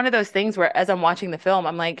just like one of those things where, as I'm watching the film,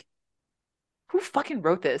 I'm like, who fucking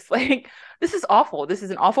wrote this? Like, this is awful. This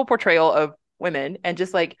is an awful portrayal of women, and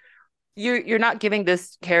just like, you're not giving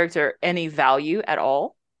this character any value at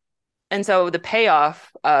all. And so the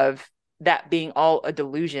payoff of that being all a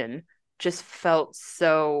delusion just felt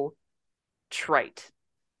so trite.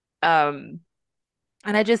 And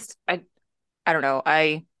I don't know.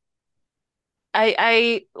 I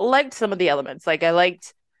liked some of the elements. Like, I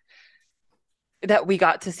liked that we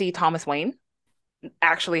got to see Thomas Wayne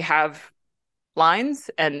actually have lines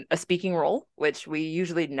and a speaking role, which we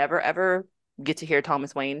usually never ever get to hear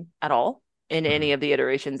Thomas Wayne at all in any of the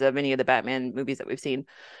iterations of any of the Batman movies that we've seen.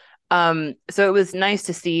 So it was nice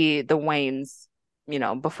to see the Waynes,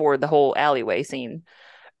 before the whole alleyway scene.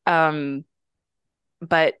 But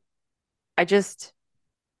I just,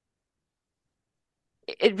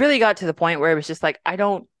 it really got to the point where it was just like, I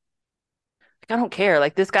don't care.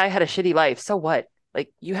 Like, this guy had a shitty life. So what?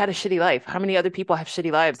 Like, you had a shitty life. How many other people have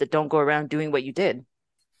shitty lives that don't go around doing what you did?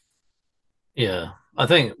 Yeah, I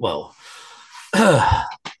think. Well,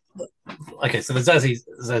 okay. So the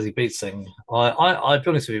Zazie Beetz thing. I'll be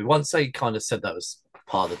honest with you. Once they kind of said that was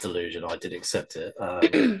part of the delusion, I did accept it.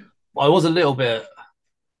 I was a little bit.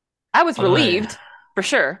 I was I don't know. relieved for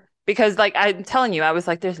sure. Because, like, I'm telling you, I was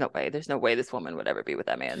like, there's no way this woman would ever be with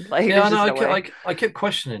that man. Like, Yeah, there's I know. just no way. I kept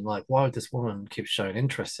questioning, like, why would this woman keep showing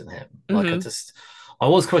interest in him? Like, Hmm. I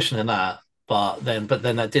was questioning that, but then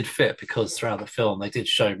that did fit because throughout the film they did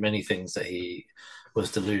show many things that he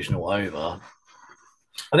was delusional over.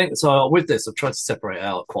 I think so. With this, I've tried to separate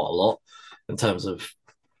out quite a lot in terms of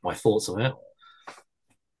my thoughts on it.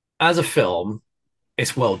 As a film,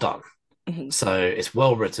 it's well done. Hmm. So it's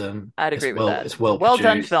well written. I'd agree with that. It's It's a well well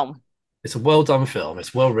done produced. film. It's a well done film.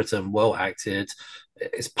 It's well written, well acted.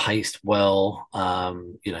 It's paced well.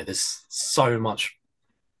 There's so much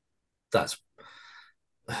that's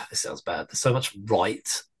this sounds bad. There's so much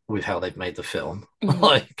right with how they've made the film. Hmm.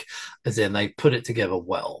 Like, as in they put it together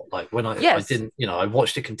well. Like when I Yes. didn't, I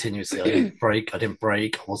watched it continuously. I didn't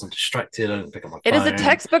break. I wasn't distracted. I didn't pick up my It is a phone.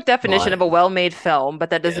 textbook definition Like, of a well-made film,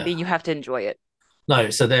 but that doesn't yeah. mean you have to enjoy it. No,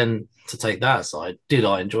 so then to take that aside, did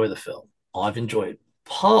I enjoy the film? I've enjoyed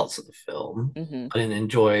parts of the film. Hmm. I didn't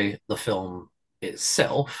enjoy the film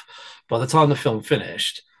itself. By the time the film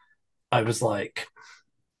finished, I was like,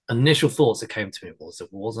 initial thoughts that came to me was it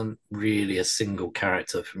wasn't really a single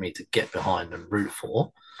character for me to get behind and root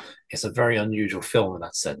for. It's a very unusual film in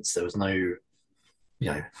that sense. There was no,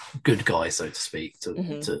 good guy, so to speak,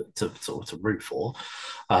 Hmm. to root for.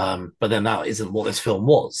 But then that isn't what this film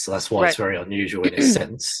was. So that's why it's Right. very unusual in its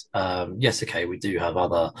sense. Yes, okay, we do have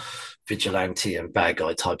other vigilante and bad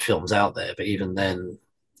guy type films out there, but even then,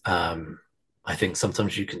 I think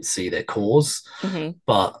sometimes you can see their cause, Hmm.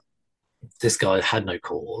 but this guy had no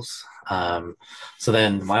cause. So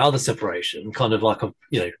then my other separation, kind of like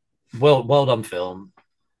well done film,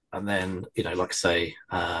 and then like I say,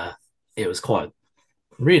 it was quite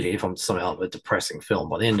really, if I'm to sum it up, a depressing film.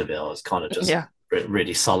 By the end of it, I was kind of just Yeah.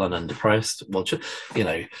 really sullen and depressed. Well,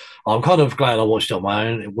 I'm kind of glad I watched it on my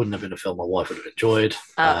own. It wouldn't have been a film my wife would have enjoyed.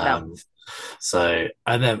 No. So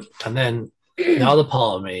and then the other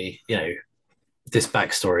part of me, this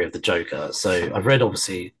backstory of the Joker. So I've read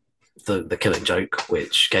obviously the Killing Joke,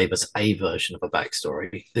 which gave us a version of a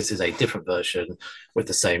backstory. This is a different version with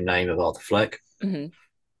the same name of Arthur Fleck. Hmm.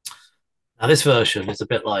 Now this version is a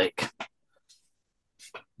bit like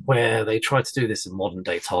where they try to do this in modern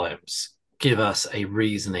day times, give us a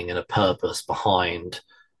reasoning and a purpose behind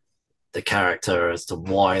the character as to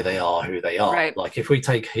why they are who they are. Right. Like if we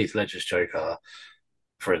take Heath Ledger's Joker,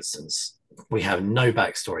 for instance, we have no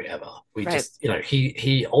backstory ever. We Right. just,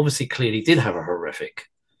 he obviously clearly did have a horrific,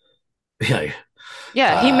 you know,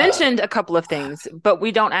 Yeah. He uh, mentioned a couple of things, but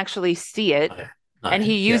we don't actually see it. no, And no,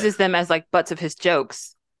 he yeah, uses them as like butts of his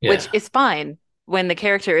jokes, which yeah, is fine when the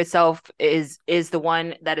character itself is the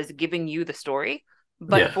one that is giving you the story.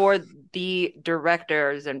 But yeah, for the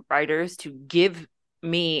directors and writers to give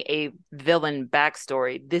me a villain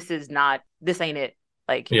backstory, this ain't it.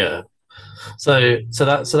 Like, yeah. So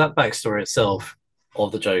that backstory itself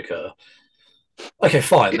of the Joker Okay,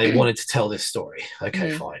 fine. They wanted to tell this story.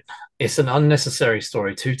 Okay, Hmm. fine. It's an unnecessary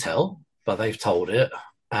story to tell, but they've told it.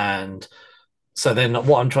 And so then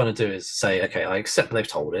what I'm trying to do is say, okay, I accept they've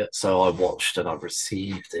told it. So I watched and I've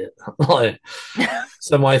received it. Like,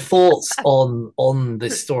 so my thoughts on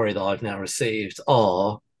this story that I've now received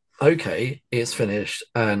are okay, it's finished.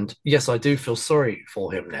 And yes, I do feel sorry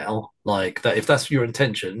for him now. Like that if that's your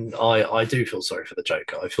intention, I do feel sorry for the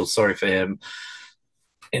Joker. I feel sorry for him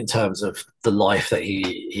in terms of the life that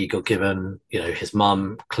he got given. You know, his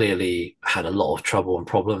mum clearly had a lot of trouble and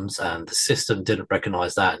problems, and the system didn't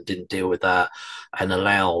recognize that and didn't deal with that, and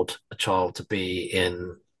allowed a child to be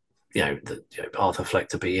in. Arthur Fleck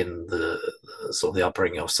to be in the sort of the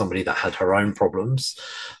upbringing of somebody that had her own problems.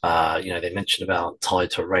 They mentioned about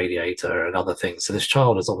tied to a radiator and other things. So this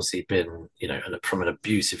child has obviously been, from an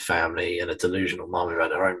abusive family and a delusional mum who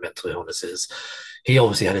had her own mental illnesses. He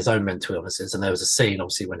obviously had his own mental illnesses, and there was a scene,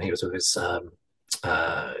 obviously, when he was with his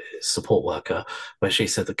support worker, where she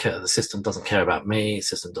said the system doesn't care about me, the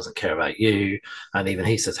system doesn't care about you, and even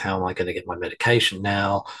he says, "How am I going to get my medication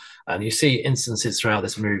now?" And you see instances throughout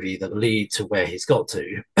this movie that lead to where he's got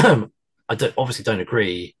to. Obviously don't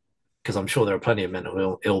agree because I'm sure there are plenty of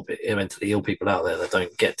mentally ill people out there that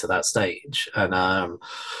don't get to that stage. And I'll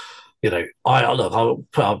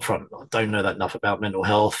put up front, I don't know that enough about mental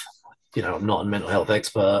health. I'm not a mental health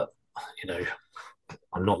expert. You know,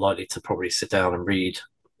 I'm not likely to probably sit down and read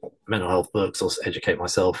mental health books or educate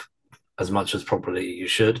myself as much as probably you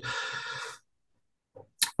should.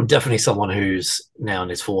 I'm definitely someone who's now in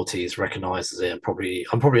his 40s recognizes it, and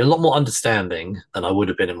I'm probably a lot more understanding than I would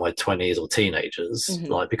have been in my 20s or teenagers, Hmm.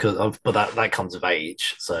 like because of but that comes of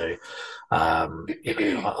age. So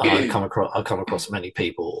I come across many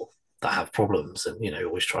people that have problems, and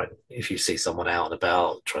always try, if you see someone out and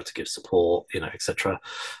about, try to give support, etc.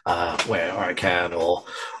 Where I can, or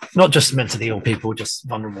not just mentally ill people, just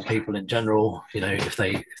vulnerable people in general. If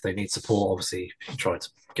they need support, obviously try to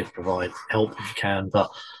provide help if you can. But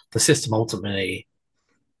the system ultimately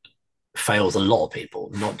fails a lot of people,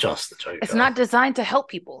 not just the It's Joker. not designed to help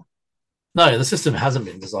people. No, the system hasn't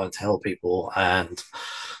been designed to help people, and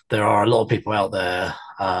there are a lot of people out there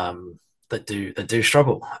that do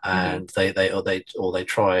struggle, Hmm. and they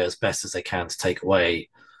try as best as they can to take away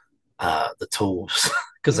the tools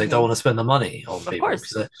because they don't Hmm. want to spend the money on Of people.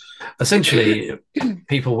 course. Because essentially,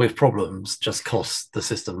 people with problems just cost the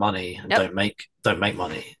system money and Yep. don't make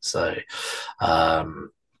money.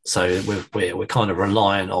 Um, so we're kind of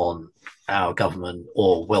relying on our government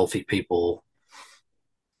or wealthy people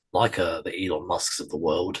like the Elon Musks of the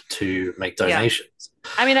world to make Yeah. donations.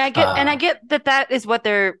 I mean, I Uh, get that that is what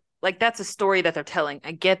they're like, that's a story that they're telling.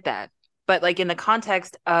 I get that. But like in the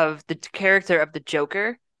context of the character of the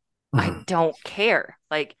Joker, I mhm, don't care.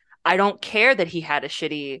 Like, I don't care that he had a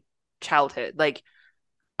shitty childhood. Like,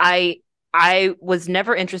 I I was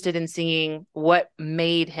never interested in seeing what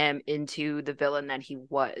made him into the villain that he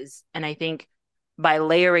was. And I think by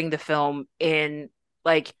layering the film in,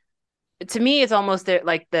 like, to me it's almost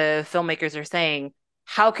like the filmmakers are saying,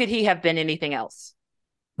 how could he have been anything else?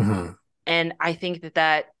 mhm. And I think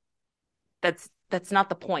that's not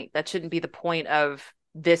the point. That shouldn't be the point of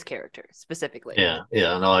this character specifically. Yeah,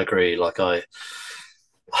 yeah, and I agree. Like I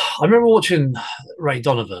remember watching Ray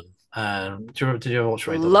Donovan. Did you ever watch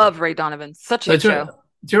Ray Donovan? Love Ray Donovan. Such a So good show.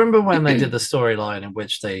 do you remember when they did the storyline in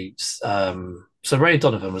which so Ray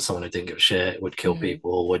Donovan was someone who didn't give a shit, would kill Hmm.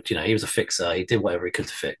 people, he was a fixer, he did whatever he could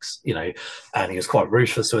to fix, and he was quite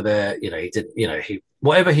ruthless with it, he did, he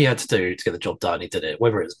whatever he had to do to get the job done, he did it,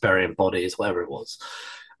 whether it was burying bodies, whatever it was.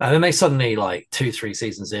 And then they suddenly, like 2, 3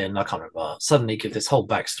 seasons in, I can't remember, suddenly give this whole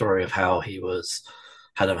backstory of how he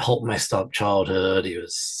had a whole messed up childhood, he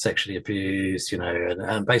was sexually abused,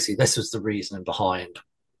 and basically this was the reasoning behind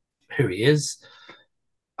who he is.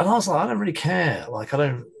 And I was like, I don't really care. Like, I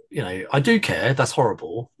don't, I do care. That's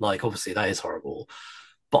horrible. Like, obviously, that is horrible.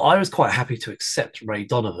 But I was quite happy to accept Ray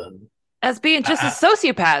Donovan, As being just a uh,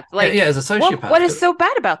 sociopath. yeah, Like, as a what sociopath. is so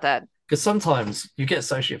bad about that? Because sometimes you get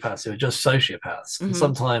sociopaths who are just sociopaths. And Hmm.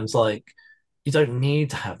 sometimes, like, you don't need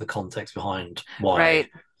to have the context behind why. Right.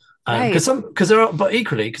 And Right. because there are, but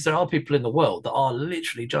equally, because there are people in the world that are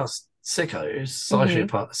literally just sickos, Hmm.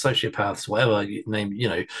 sociopaths, whatever you name,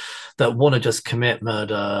 that want to just commit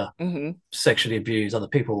murder, Hmm. sexually abuse other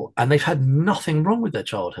people, and they've had nothing wrong with their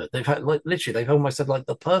childhood. They've had, like, literally, they've almost had like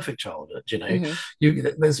the perfect childhood. Hmm.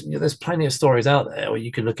 There's plenty of stories out there where you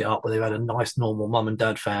can look it up where they've had a nice normal mum and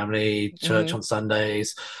dad family, church Hmm. on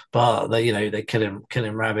Sundays, but they're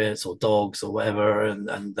killing rabbits or dogs or whatever,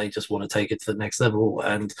 and they just want to take it to the next level,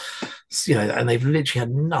 and they've literally had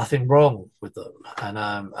nothing wrong with them,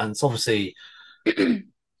 and it's obviously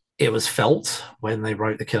it was felt when they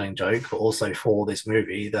wrote The Killing Joke, but also for this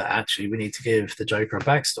movie that actually we need to give the Joker a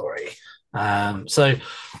backstory. So,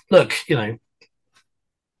 look,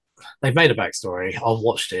 they've made a backstory. I've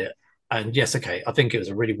watched it, and yes, okay, I think it was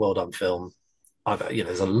a really well done film.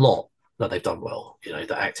 There's a lot that they've done well.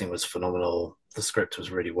 The acting was phenomenal. The script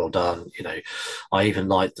was really well done. I even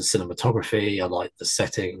liked the cinematography. I liked the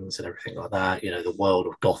settings and everything like that. The world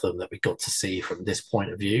of Gotham that we got to see from this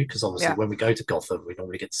point of view. Because obviously, Yeah. when we go to Gotham, we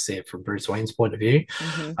normally get to see it from Bruce Wayne's point of view,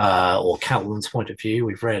 Hmm. or Catwoman's point of view.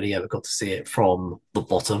 We've rarely ever got to see it from the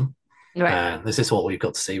bottom. Right. And this is what we've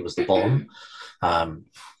got to see was the bottom. Um,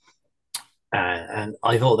 and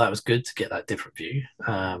I thought that was good to get that different view.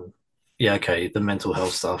 Yeah, okay, the mental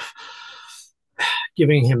health stuff,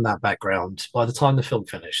 giving him that background. By the time the film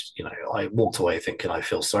finished, I walked away thinking I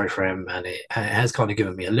feel sorry for him, and it has kind of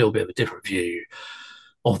given me a little bit of a different view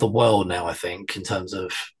of the world now. I think in terms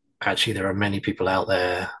of actually there are many people out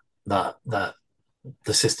there that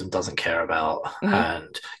the system doesn't care about, Hmm.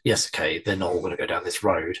 and yes, okay, they're not all going to go down this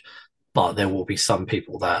road, but there will be some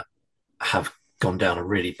people that have gone down a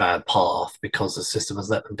really bad path because the system has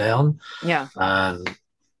let them down. Yeah. And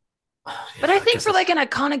But I I think guess for that's like an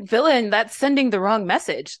iconic villain, that's sending the wrong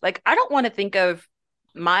message. Like, I don't want to think of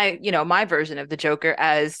my version of the Joker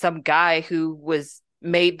as some guy who was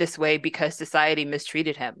made this way because society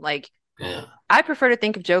mistreated him. Like, yeah. I prefer to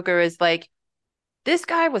think of Joker as like, this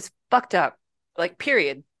guy was fucked up, like,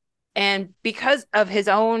 period. And because of his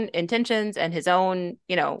own intentions and his own,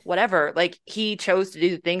 whatever, like, he chose to do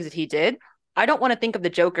the things that he did. I don't want to think of the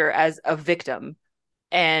Joker as a victim.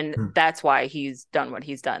 And Hmm. that's why he's done what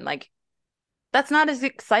he's done. Like, that's not as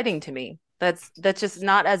exciting to me. That's just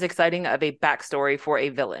not as exciting of a backstory for a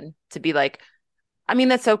villain to be like. I mean,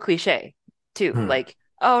 that's so cliche too. Hmm. Like,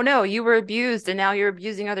 oh no, you were abused and now you're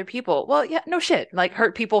abusing other people. Well, yeah, no shit. Like,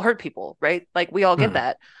 hurt people, right? Like, we all get Hmm.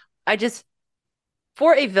 that. I just,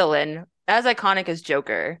 for a villain as iconic as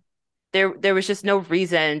Joker, there was just no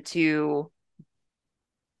reason to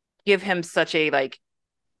give him such a like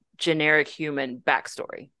generic human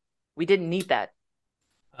backstory. We didn't need that.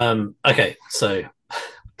 Okay, so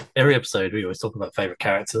every episode we always talk about favorite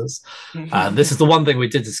characters, and this is the one thing we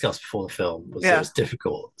did discuss before the film was it Yeah. was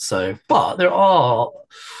difficult. So, but there are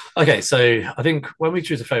okay. So I think when we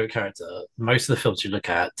choose a favorite character, most of the films you look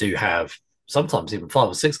at do have sometimes even 5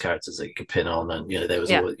 or 6 characters that you can pin on, and there was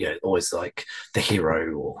Yeah. always like the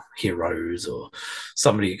hero or heroes or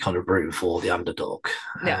somebody you kind of root for, the underdog.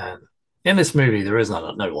 Yeah. And in this movie, there is no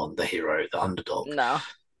one the hero, the underdog. No.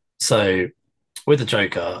 So with the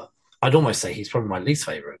Joker, I'd almost say he's probably my least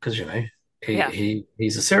favorite because Yeah.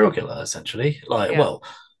 he's a serial killer essentially. Like, Yeah. well,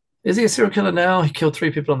 is he a serial killer now? He killed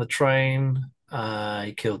 3 people on the train.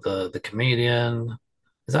 He killed the comedian.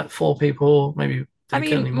 Is that 4 people? Maybe did I he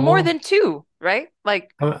kill mean, any more more? than two, right?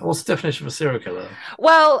 Like, What's the definition of a serial killer?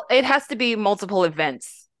 well, it has to be multiple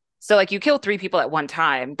events. So like you kill three people at one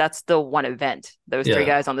time, that's still one event. Those three Yeah,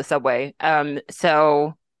 guys on the subway.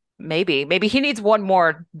 So maybe he needs one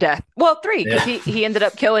more death. Well, three, because yeah. he ended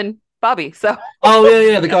up killing Bobby. So Oh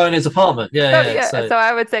yeah, yeah. The guy in his apartment. Yeah, so yeah. yeah, So so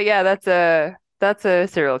I would say yeah, that's a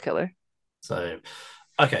serial killer. so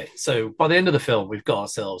okay. So by the end of the film, we've got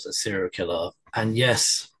ourselves a serial killer, and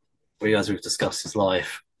yes, as we've discussed his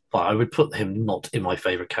life, but I would put him not in my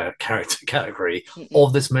favorite character category Mm-mm.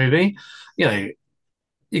 of this movie. You know,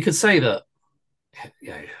 you could say that you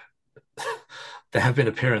know there have been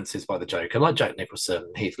appearances by the Joker, like Jack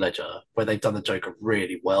Nicholson, Heath Ledger, where they've done the Joker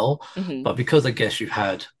really well. Hmm. But because I guess you've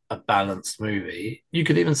had a balanced movie, you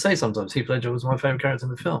could even say sometimes Heath Ledger was my favorite character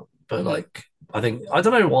in the film. But Hmm. like, I don't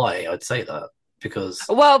know why I'd say that because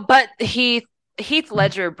Well, but Heath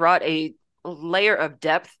Ledger brought a layer of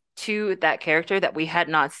depth to that character that we had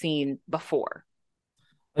not seen before.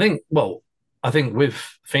 I think with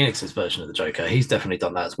Phoenix's version of the Joker, he's definitely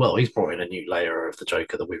done that as well. He's brought in a new layer of the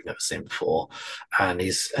Joker that we've never seen before, and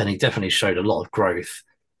he definitely showed a lot of growth.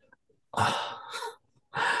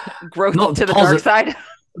 Growth Not to the dark positive, side.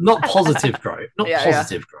 not positive growth, not Yeah, yeah.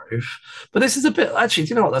 positive growth. But this is a bit. Actually, do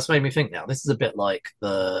you know what that's made me think now? This is a bit like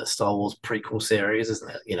the Star Wars prequel series,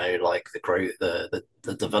 isn't it? Like the growth, the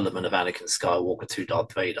development of Anakin Skywalker to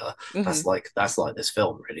Darth Vader. Hmm. That's like this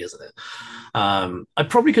film, really, isn't it? I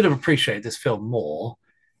probably could have appreciated this film more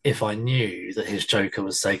if I knew that his Joker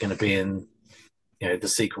was say going to be in the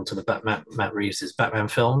sequel to the Batman Matt Reeves's Batman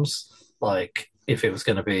films. Like if it was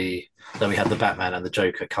going to be that we had the Batman and the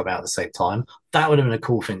Joker come out at the same time, that would have been a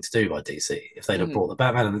cool thing to do by DC if they'd have Hmm. brought the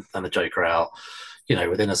Batman and the Joker out,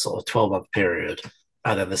 within a sort of 12-month period,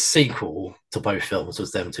 and then the sequel to both films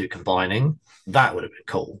was them two combining. That would have been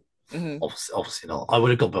cool. Hmm. Obviously not. I would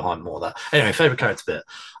have got behind more of that. Anyway, favorite character bit.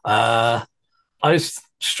 I was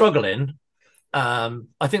struggling.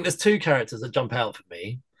 I think there's two characters that jump out for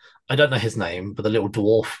me. I don't know his name, but the little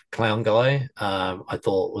dwarf clown guy, I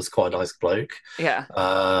thought was quite a nice bloke. Yeah.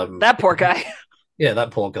 Um, That poor guy. yeah,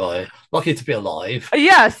 that poor guy. Lucky to be alive.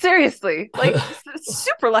 Yeah, seriously. Like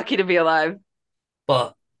super lucky to be alive.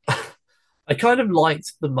 But I kind of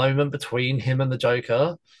liked the moment between him and the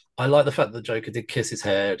Joker. I like the fact that the Joker did kiss his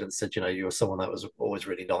head and said, you were someone that was always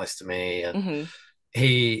really nice to me. And Hmm.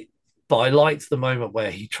 he, but I liked the moment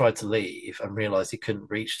where he tried to leave and realized he couldn't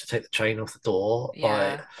reach to take the chain off the door.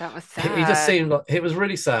 Yeah, that was He just sad. seemed like it was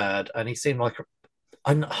really sad, and he seemed like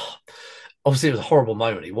I know, obviously it was a horrible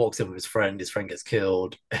moment. He walks in with his friend gets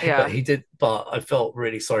killed, but Yeah. he did. But I felt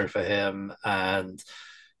really sorry for him, and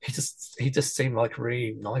he just seemed like a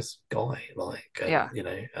really nice guy, like and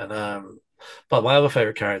Yeah. But my other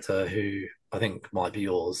favorite character, who I think might be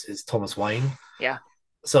yours, is Thomas Wayne. Yeah.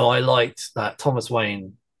 So I liked that Thomas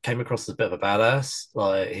Wayne came across as a bit of a badass.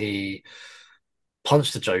 Like he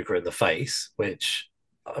punched the Joker in the face, which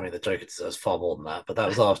I mean the Joker deserves far more than that. But that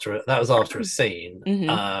was after a scene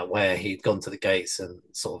Hmm. where he'd gone to the gates and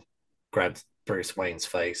sort of grabbed Bruce Wayne's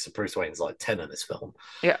face. Bruce Wayne's like 10 in this film.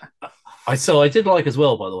 Yeah. I did like as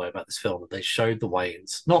well, by the way, about this film that they showed the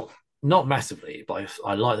Waynes not massively, but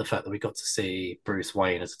I like the fact that we got to see Bruce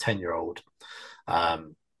Wayne as a 10-year-old.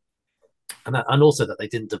 Um, and also that they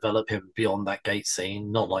didn't develop him beyond that gate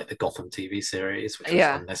scene, not like the Gotham TV series, which was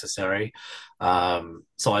Yeah. unnecessary.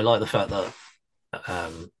 So I like the fact that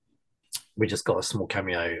um, we just got a small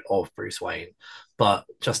cameo of Bruce Wayne, but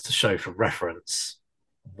just to show for reference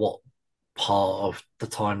what part of the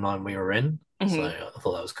timeline we were in. So Hmm. I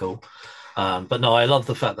thought that was cool. But no, I love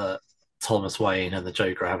the fact that Thomas Wayne and the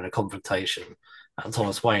Joker are having a confrontation, and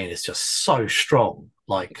Thomas Wayne is just so strong,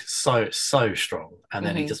 like so strong, and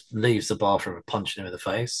then he Hmm. just leaves the bathroom and punching him in the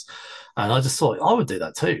face. And I just thought I would do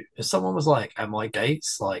that too if someone was like at my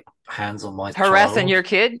gates, like hands on my Harassing child. your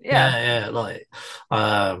kid? Yeah. Yeah, like,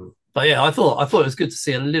 but yeah, I thought it was good to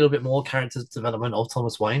see a little bit more character development of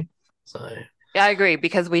Thomas Wayne. So Yeah, I agree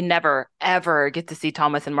because we never ever get to see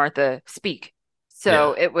Thomas and Martha speak.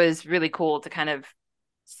 So yeah, it was really cool to kind of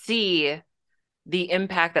see the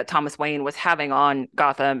impact that Thomas Wayne was having on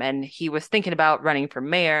Gotham, and he was thinking about running for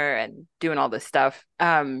mayor and doing all this stuff.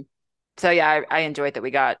 So yeah, I enjoyed that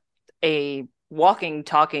we got a walking,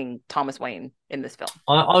 talking Thomas Wayne in this film.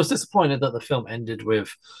 I was disappointed that the film ended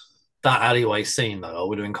with that alleyway scene. Though I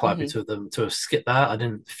would have been quite happy Hmm. to them to have skipped that. I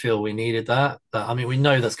didn't feel we needed that. I mean, we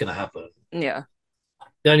know that's going to happen. Yeah.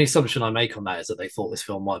 The only assumption I make on that is that they thought this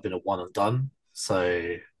film might have been a one and done.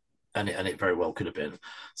 So, and it very well could have been.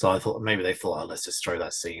 So I thought maybe they thought, oh, let's just throw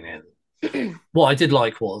that scene in. What I did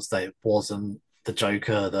like was that it wasn't the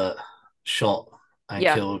Joker that shot and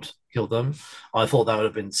Yeah. killed them. I thought that would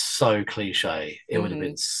have been so cliche. It would have Hmm.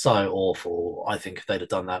 been so awful, I think, if they'd have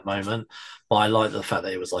done that moment. But I like the fact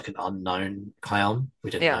that it was like an unknown clown.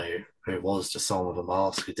 We didn't Yeah. know who it was, just someone with a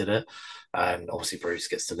mask who did it. And obviously Bruce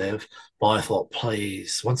gets to live. But I thought,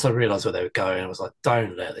 please, once I realized where they were going, I was like,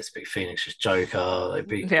 don't let this be Phoenix's Joker. It'd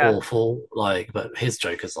be Yeah. awful. Like, but his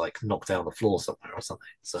Joker's like knocked down the floor somewhere or something.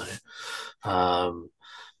 So um,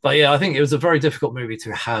 but yeah, I think it was a very difficult movie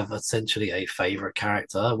to have essentially a favorite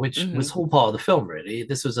character, which was Hmm. all part of the film, really.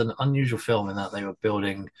 This was an unusual film in that they were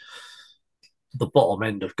building the bottom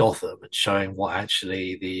end of Gotham and showing what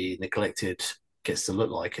actually the neglected gets to look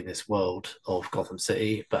like in this world of Gotham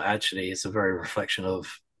City. But actually, it's a very reflection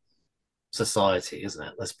of society, isn't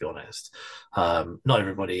it? Let's be honest. Not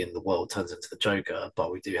everybody in the world turns into the Joker,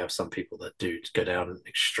 but we do have some people that do go down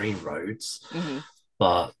extreme roads. Hmm.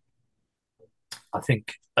 But I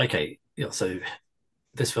think, okay, so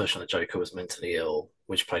this version of the Joker was mentally ill,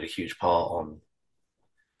 which played a huge part on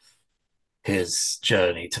his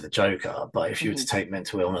journey to the Joker. But if you were Hmm. to take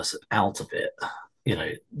mental illness out of it,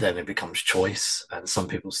 then it becomes choice, and some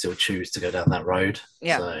people still choose to go down that road.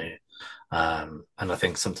 Yeah. So, and I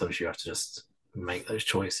think sometimes you have to just make those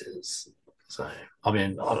choices. So, I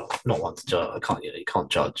mean, I'm not one to judge. I can't, you can't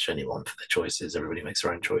judge anyone for their choices. Everybody makes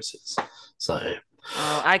their own choices. So,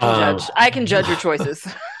 Oh, I can um, judge. I can judge your choices.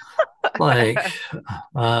 like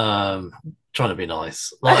trying to be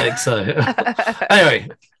nice, like, so anyway,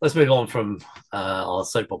 let's move on from our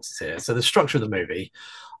soapboxes here. So the structure of the movie,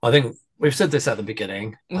 I think we've said this at the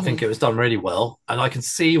beginning. I think Hmm. it was done really well, and I can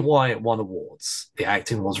see why it won awards. The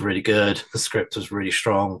acting was really good, the script was really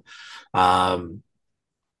strong.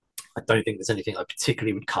 I don't think there's anything I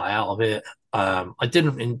particularly would cut out of it. I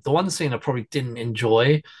didn't in the one scene I probably didn't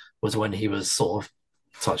enjoy was when he was sort of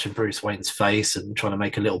touching Bruce Wayne's face and trying to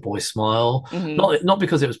make a little boy smile. Hmm. Not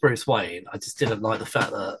because it was Bruce Wayne. I just didn't like the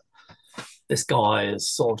fact that this guy is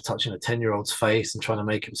sort of touching a 10-year-old's face and trying to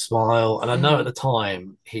make him smile. And I know at Hmm. the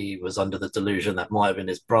time he was under the delusion that might have been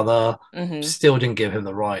his brother. Hmm. Still didn't give him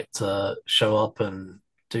the right to show up and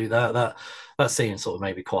do that. That scene sort of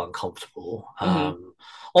made me quite uncomfortable. Hmm.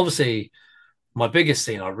 Obviously, my biggest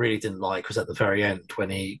scene I really didn't like was at the very end when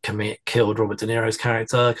he killed Robert De Niro's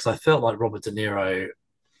character, because I felt like Robert De Niro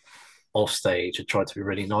off stage had tried to be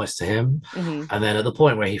really nice to him. Hmm. And then at the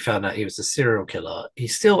point where he found out he was a serial killer, he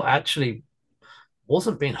still actually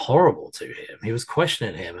wasn't being horrible to him. He was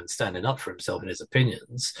questioning him and standing up for himself and his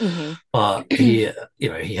opinions. Hmm. But he,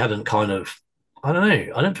 he hadn't kind of, I don't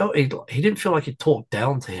know, I don't feel he didn't feel like he talked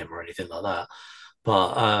down to him or anything like that.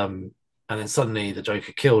 But and then suddenly the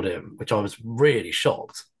Joker killed him, which I was really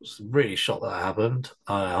shocked. I was really shocked that happened.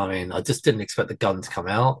 I mean, I just didn't expect the gun to come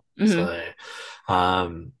out. Hmm. So,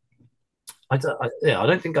 um, I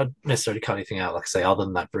don't think I'd necessarily cut anything out, like I say, other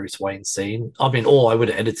than that Bruce Wayne scene. I mean, or I would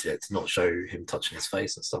have edited it to not show him touching his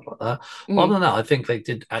face and stuff like that. But other Hmm. than that, I think they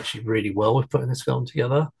did actually really well with putting this film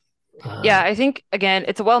together. Yeah, Uh, I think again,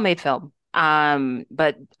 it's a well-made film.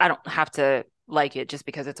 But I don't have to like it just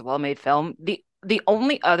because it's a well-made film. The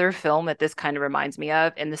only other film that this kind of reminds me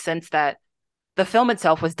of, in the sense that the film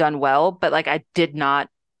itself was done well, but like I did not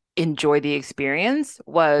enjoy the experience,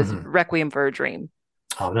 was mhm. Requiem for a Dream.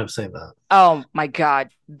 Oh, I've never seen that. Oh my God,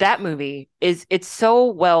 that movie it's so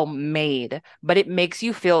well made, but it makes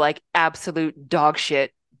you feel like absolute dog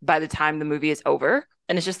shit by the time the movie is over.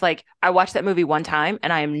 And it's just like I watched that movie one time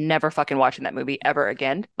and I am never fucking watching that movie ever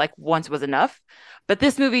again. Like once was enough. But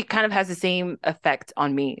this movie kind of has the same effect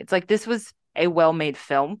on me. It's like this was a well-made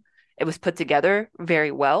film. It was put together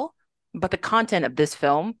very well, but the content of this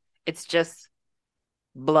film, it's just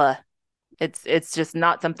blah. It's just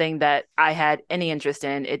not something that I had any interest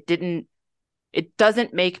in. It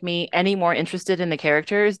doesn't make me any more interested in the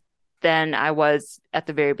characters than I was at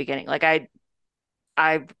the very beginning. Like I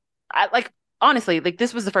like honestly, like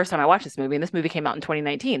this was the first time I watched this movie, and this movie came out in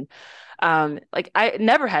 2019. Like I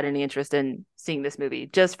never had any interest in seeing this movie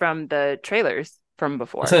just from the trailers from I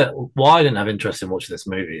before. say why I didn't have interest in watching this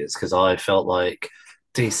movie is because I felt like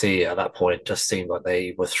DC at that point just seemed like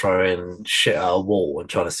they were throwing shit at a wall and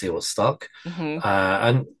trying to see what stuck. Hmm.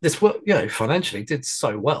 And this, financially did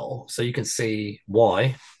so well. So you can see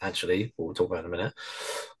why, actually, what we'll talk about in a minute,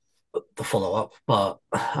 the follow up. But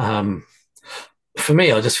for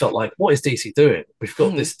me, I just felt like, what is DC doing? We've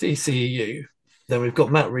got Hmm. this DCEU, then we've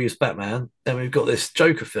got Matt Reeves Batman, then we've got this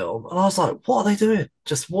Joker film, and I was like, what are they doing?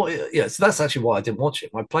 Just what? Yeah, so that's actually why I didn't watch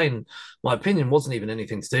it. My opinion wasn't even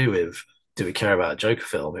anything to do with do we care about a Joker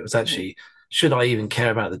film. It was Hmm. actually should I even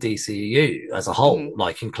care about the DCEU as a Hmm. whole,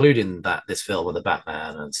 like including that this film with the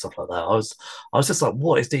Batman and stuff like that. I was just like,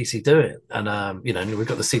 what is DC doing? And we've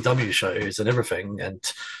got the CW shows and everything, and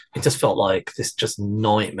it just felt like this just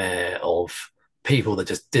nightmare of people that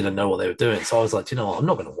just didn't know what they were doing. So I was like, you know what, I'm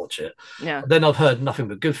not going to watch it. Yeah. Then I've heard nothing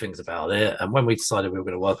but good things about it. And when we decided we were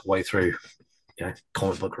going to work our way through,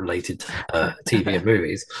 comic book related TV and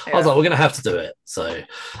movies, I was Yeah. like, we're going to have to do it. So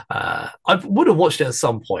I would have watched it at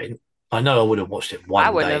some point. I know I would have watched it I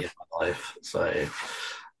one wouldn't day in have. my life.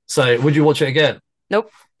 So would you watch it again?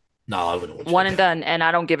 Nope. No, I wouldn't watch it One and again. done. And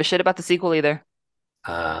I don't give a shit about the sequel either.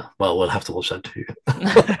 Well, we'll have to watch that too.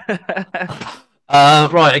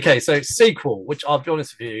 Right, okay. So sequel, which I'll be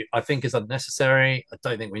honest with you, I think is unnecessary. I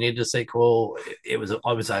don't think we needed a sequel. It was.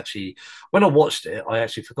 I was actually when I watched it, I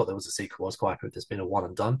actually forgot there was a sequel. I was quite happy with this being a one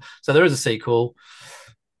and done. So there is a sequel.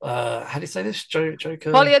 How do you say this? Joker.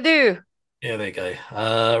 Polyadu. Yeah, there you go.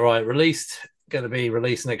 Right, going to be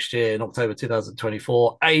released next year in October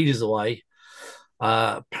 2024. Ages away.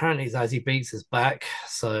 Apparently, Zazie Beetz is back.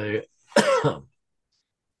 So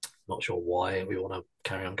not sure why we want to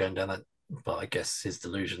carry on going down that, but I guess his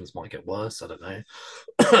delusions might get worse. I don't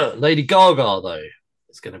know. Lady Gaga though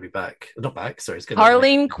is going to be back. Not back. Sorry, it's going to be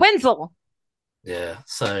Harleen Quinzel. yeah.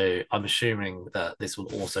 So I'm assuming that this will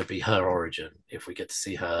also be her origin if we get to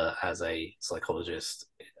see her as a psychologist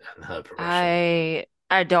and her progression.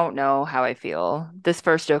 I don't know how I feel. This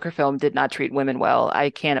first Joker film did not treat women well. I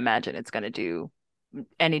can't imagine it's going to do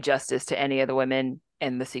any justice to any of the women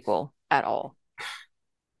in the sequel at all.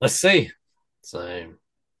 Let's see. So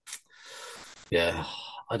yeah,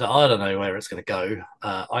 I don't know where it's going to go.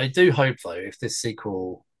 I do hope though, if this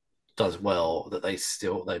sequel does well, that they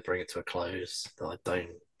bring it to a close. That I don't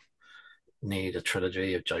need a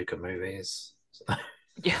trilogy of Joker movies.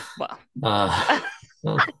 Yeah, well, uh,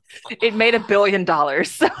 it made $1 billion.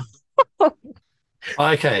 So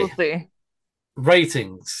okay, we'll see.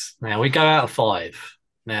 ratings. Now we go out of five.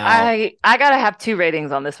 Now, I gotta have two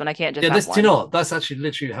ratings on this one. I can't just yeah, have this do you one. not. That's actually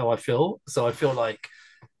literally how I feel. So I feel like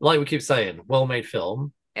we keep saying, well-made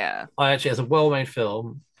film. Yeah. I actually, as a well-made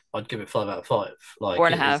film, I'd give it 5 out of 5. Four Like and a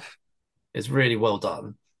it is, half. it's really well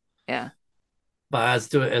done. Yeah. But as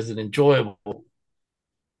do it as an enjoyable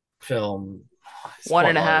film, it's One quite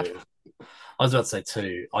and a low. half. I was about to say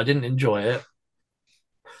 2. I didn't enjoy it.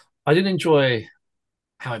 I didn't enjoy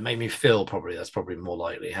how it made me feel. Probably that's probably more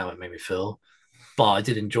likely how it made me feel. But I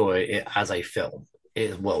did enjoy it as a film.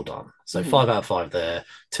 It is well done. So Mhm. 5 out of 5 there,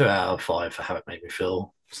 2 out of 5 for how it made me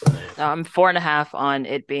feel. So I'm four and a half on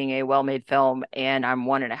it being a well-made film, and I'm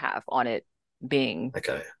one and a half on it being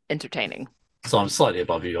okay. entertaining. So I'm slightly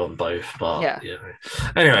above you on both, but Yeah. you know.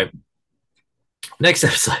 Anyway, next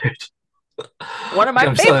episode. One of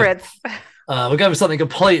my favorites. We're going with something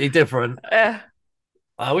completely different. Eh,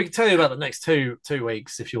 We can tell you about the next two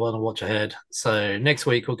weeks if you want to watch ahead. So next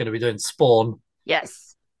week we're going to be doing Spawn,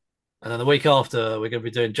 yes. and then the week after we're going to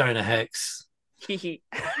be doing Jonah Hex. Hee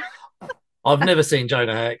I've never seen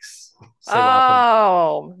Jonah Hex. See what happens.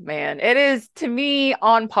 Oh man, it is to me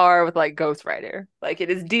on par with like Ghost Rider. Like it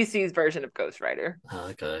is DC's version of Ghost Rider.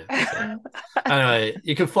 Okay. So anyway,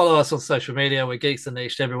 you can follow us on social media. We're Geeks and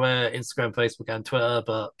Niche everywhere: Instagram, Facebook, and Twitter.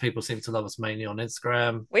 But people seem to love us mainly on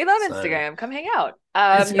Instagram. We love So Instagram. Come hang out. You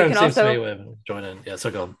Instagram can seems to be also, where we join in. Yeah, so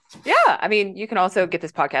go on. yeah, I mean, you can also get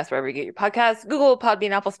this podcast wherever you get your podcasts: Google, Podbean,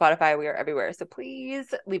 Apple, Spotify. We are everywhere. So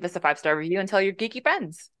please leave us a 5-star review and tell your geeky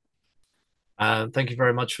friends. And thank you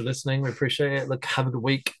very much for listening. We appreciate it. Look, have a good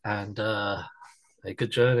week and a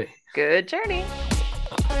good journey. Good journey.